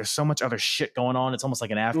seems like there's so much other shit going on. It's almost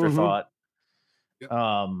like an afterthought. Yep.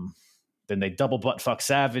 Then they double butt fuck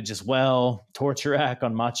Savage as well. Torture rack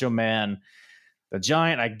on Macho Man. The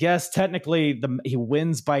Giant, I guess technically he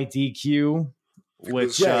wins by DQ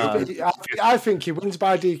Which I think he wins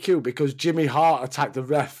by DQ because Jimmy Hart attacked the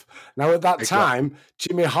ref. Now at that time,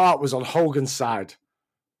 Jimmy Hart was on Hogan's side.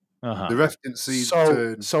 The ref didn't see the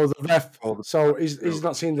turn. So the ref, he's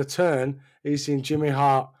not seen the turn. He's seen Jimmy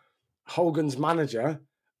Hart, Hogan's manager,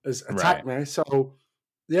 has attacked me. So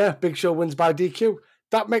yeah, Big Show wins by DQ.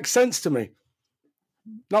 That makes sense to me.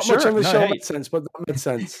 Not much on the show made sense, but that made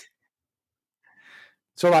sense.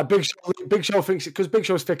 So like Big Show thinks because Big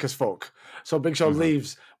Show's thick as fuck. So Big Show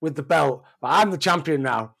leaves with the belt. But I'm the champion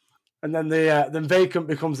now, and then then Vacant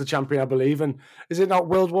becomes the champion, I believe. And is it not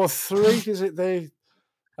World War III? Is it the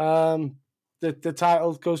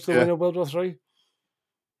title goes to the winner of World War III?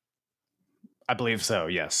 I believe so.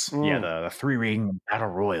 Yes. Yeah. The 3-ring battle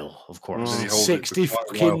royal, of course. 60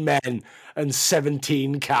 fucking men and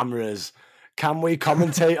 17 cameras. Can we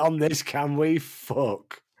commentate on this? Can we?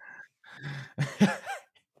 Fuck.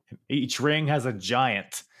 Each ring has a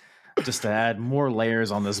giant, just to add more layers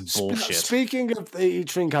on this bullshit. Speaking of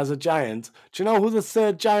each ring has a giant, do you know who the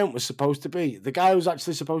third giant was supposed to be? The guy who's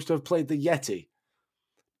actually supposed to have played the Yeti.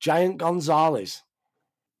 Giant Gonzalez.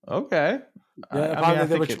 Okay. Yeah, apparently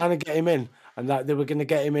they were trying to get him in, and that they were going to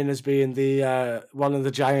get him in as being the one of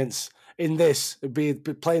the giants in this. It'd be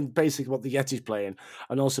playing basically what the Yeti's playing,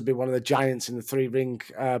 and also be one of the giants in the 3-ring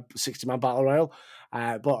 60-man battle royal.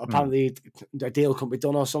 But apparently the deal couldn't be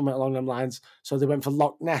done or something along them lines. So they went for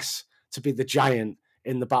Loch Ness to be the giant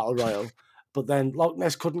in the battle royal. But then Loch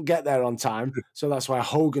Ness couldn't get there on time. So that's why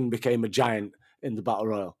Hogan became a giant in the battle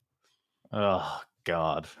royal. Oh,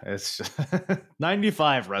 God. It's just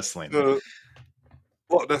 95 wrestling.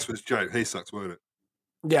 Loch Ness was giant haystacks, weren't it?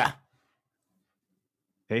 Yeah.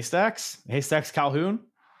 Haystacks? Haystacks Calhoun?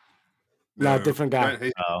 No, different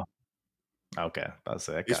guy. Oh. Okay. That's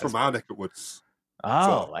it. He's from our neck of woods.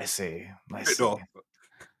 Oh, so, I see.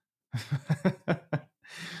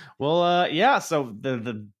 Well, yeah. So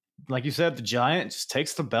the like you said, the giant just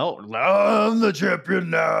takes the belt. I'm the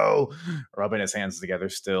champion now. Rubbing his hands together,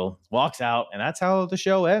 still walks out, and that's how the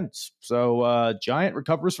show ends. So Giant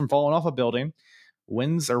recovers from falling off a building,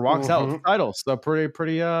 wins or walks out with the title. So pretty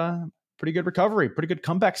good recovery, pretty good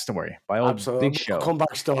comeback story by old Big Show.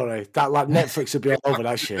 Comeback story that like Netflix would be all over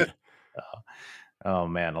that shit. Oh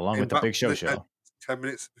man, along with the Big Show show. 10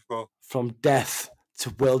 minutes before. From death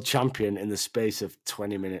to world champion in the space of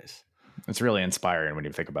 20 minutes. It's really inspiring when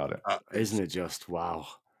you think about it. Isn't it just? Wow.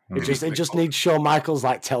 It just needs Shawn Michaels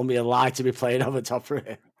like Tell Me a Lie to be playing over top of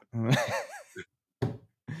it.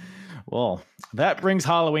 Well, that brings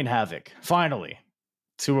Halloween Havoc finally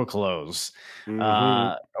to a close. It's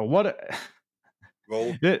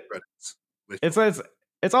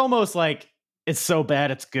almost like it's so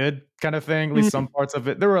bad it's good kind of thing. At least some parts of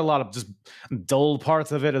it. There were a lot of just dull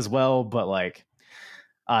parts of it as well, but like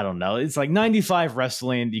I don't know. It's like 95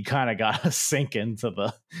 wrestling. You kind of got to sink into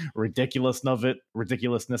the ridiculousness of it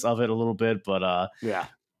a little bit. But yeah,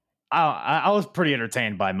 I was pretty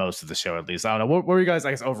entertained by most of the show, at least. I don't know. What were you guys,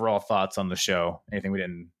 I guess, overall thoughts on the show? Anything we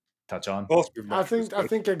didn't touch on? I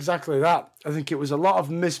think exactly that. I think it was a lot of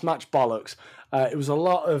mismatched bollocks. It was a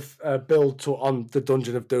lot of build on the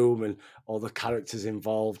Dungeon of Doom and all the characters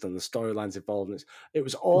involved and the storylines involved. It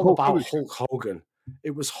was all about Hulk Hogan.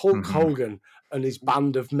 It was Hulk Hogan and his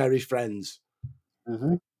band of merry friends.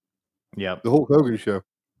 Yeah, the Hulk Hogan show.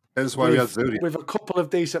 That's why we had Zodiac. With a couple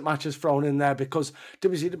of decent matches thrown in there because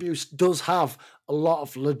WCW does have a lot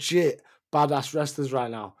of legit badass wrestlers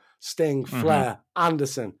right now. Sting, Flair,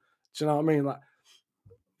 Anderson. Do you know what I mean? Like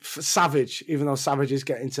Savage, even though Savage is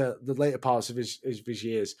getting to the later parts of his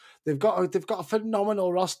years, they've got a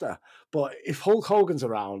phenomenal roster. But if Hulk Hogan's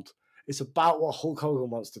around, it's about what Hulk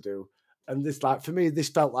Hogan wants to do. And this, like for me, this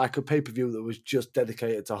felt like a pay-per-view that was just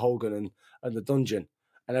dedicated to Hogan and the Dungeon,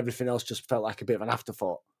 and everything else just felt like a bit of an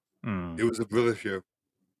afterthought. It was a brother show.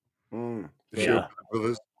 The show for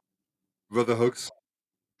the brother hugs.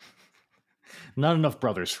 Not enough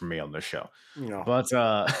brothers for me on this show. No. But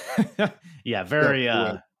yeah, very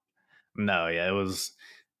it was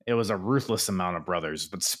a ruthless amount of brothers.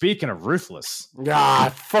 But speaking of ruthless,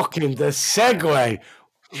 fucking the segue.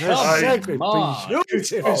 Take a bow.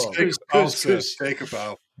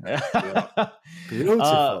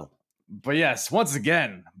 Beautiful. But yes, once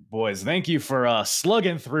again, boys, thank you for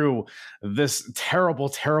slugging through this terrible,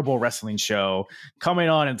 terrible wrestling show, coming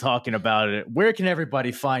on and talking about it. Where can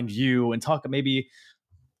everybody find you and talk maybe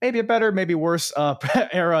a better, maybe worse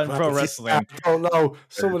era in pro wrestling? I don't know.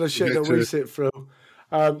 Some of the shit that we sit through.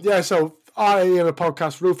 So our era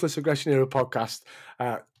podcast, Ruthless Aggression Era podcast,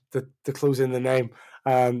 the clue's in the name.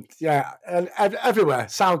 And everywhere,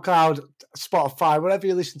 SoundCloud, Spotify, wherever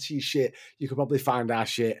you listen to your shit, you can probably find our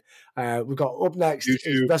shit. We've got up next is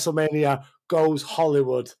WrestleMania goes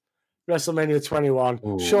Hollywood. WrestleMania 21.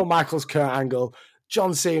 Ooh. Shawn Michaels, Kurt Angle.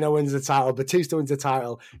 John Cena wins the title. Batista wins the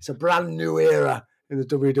title. It's a brand new era in the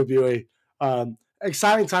WWE.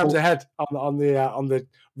 Exciting times ahead on the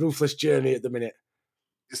ruthless journey at the minute.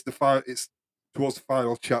 It's towards the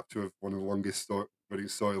final chapter of one of the longest running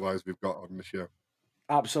storylines we've got on the show.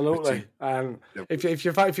 Absolutely. If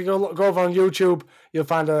you go over on YouTube, you'll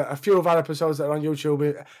find a few of our episodes that are on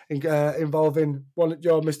YouTube involving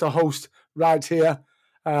your Mr. Host right here.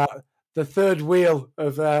 The third wheel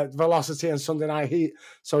of Velocity and Sunday Night Heat.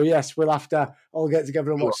 So yes, we'll have to all get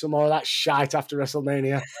together and watch some more of that shite after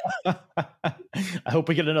WrestleMania. I hope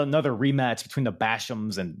we get another rematch between the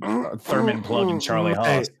Bashams and Thurman Plug and Charlie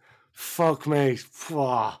Haas. Fuck me.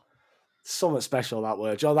 Something special, that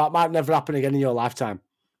word. Joe, that might never happen again in your lifetime.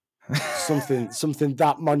 something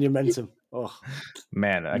that monumental. Oh,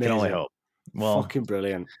 man, I can only hope. Well, fucking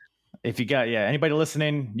brilliant. If you got anybody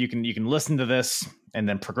listening, you can listen to this and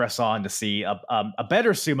then progress on to see a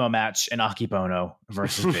better sumo match in Akibono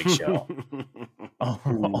versus Big Show.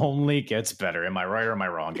 Only gets better. Am I right or am I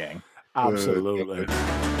wrong, gang? Absolutely.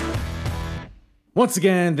 Once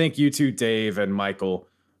again, thank you to Dave and Michael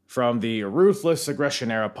from the Ruthless Aggression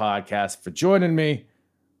Era podcast for joining me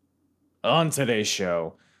on today's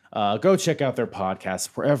show. Go check out their podcast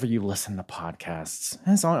wherever you listen to podcasts.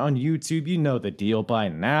 It's on YouTube. You know the deal by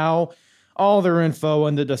now. All their info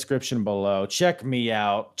in the description below. Check me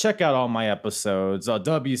out. Check out all my episodes.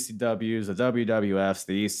 WCWs, the WWFs,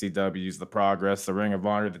 the ECWs, the Progress, the Ring of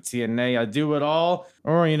Honor, the TNA. I do it all.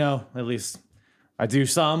 Or, at least I do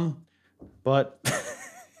some. But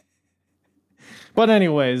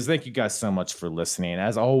anyways, thank you guys so much for listening.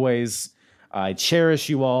 As always, I cherish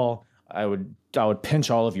you all. I would pinch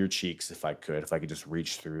all of your cheeks if I could just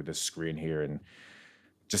reach through this screen here and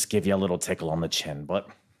just give you a little tickle on the chin, but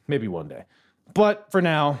maybe one day. But for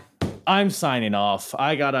now, I'm signing off.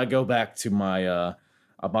 I gotta go back to my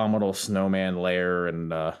abominable snowman lair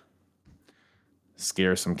and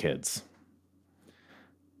scare some kids.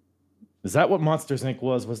 Is that what Monsters Inc.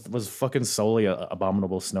 was? Was fucking solely a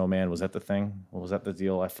abominable snowman? Was that the thing? Or was that the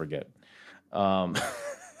deal? I forget.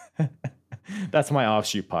 That's my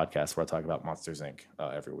offshoot podcast where I talk about Monsters Inc.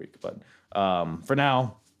 Every week. But for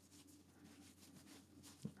now,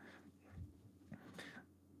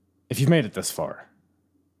 if you've made it this far,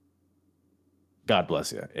 God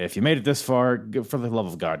bless you. If you made it this far, for the love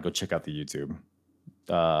of God, go check out the YouTube.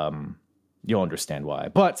 You'll understand why.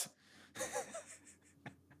 But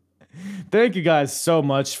thank you guys so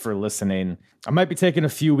much for listening. I might be taking a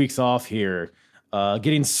few weeks off here,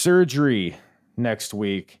 getting surgery next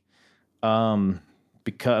week.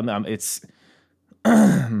 Because it's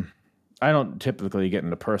I don't typically get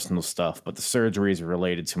into personal stuff, but the surgery is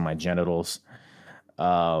related to my genitals.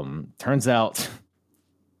 Turns out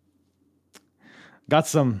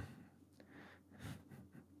it's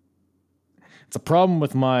a problem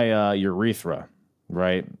with my urethra,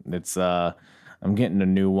 right? It's I'm getting a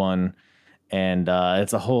new one, and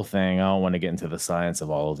it's a whole thing. I don't want to get into the science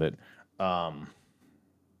of all of it.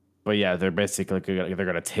 But yeah, they're basically they're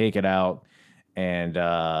gonna take it out and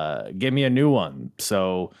give me a new one.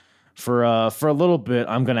 So for a little bit,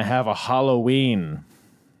 I'm gonna have a Halloween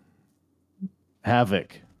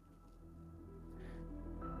Havoc,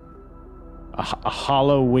 a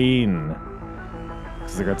Halloween,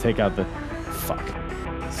 because they're gonna take out the fuck.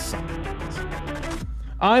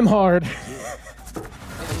 I'm hard.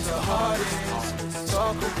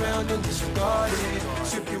 Talk around and disregard it.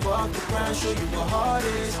 Strip you off the ground, show you what heart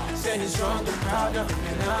is. Standing strong and proud, nothing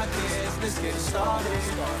I guess. Let's get it started.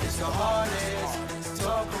 It's the hardest.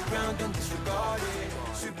 Talk around and disregard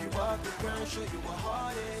it. Strip you off the ground, show you what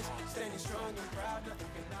heart is. Standing strong and proud, nothing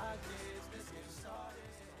I guess.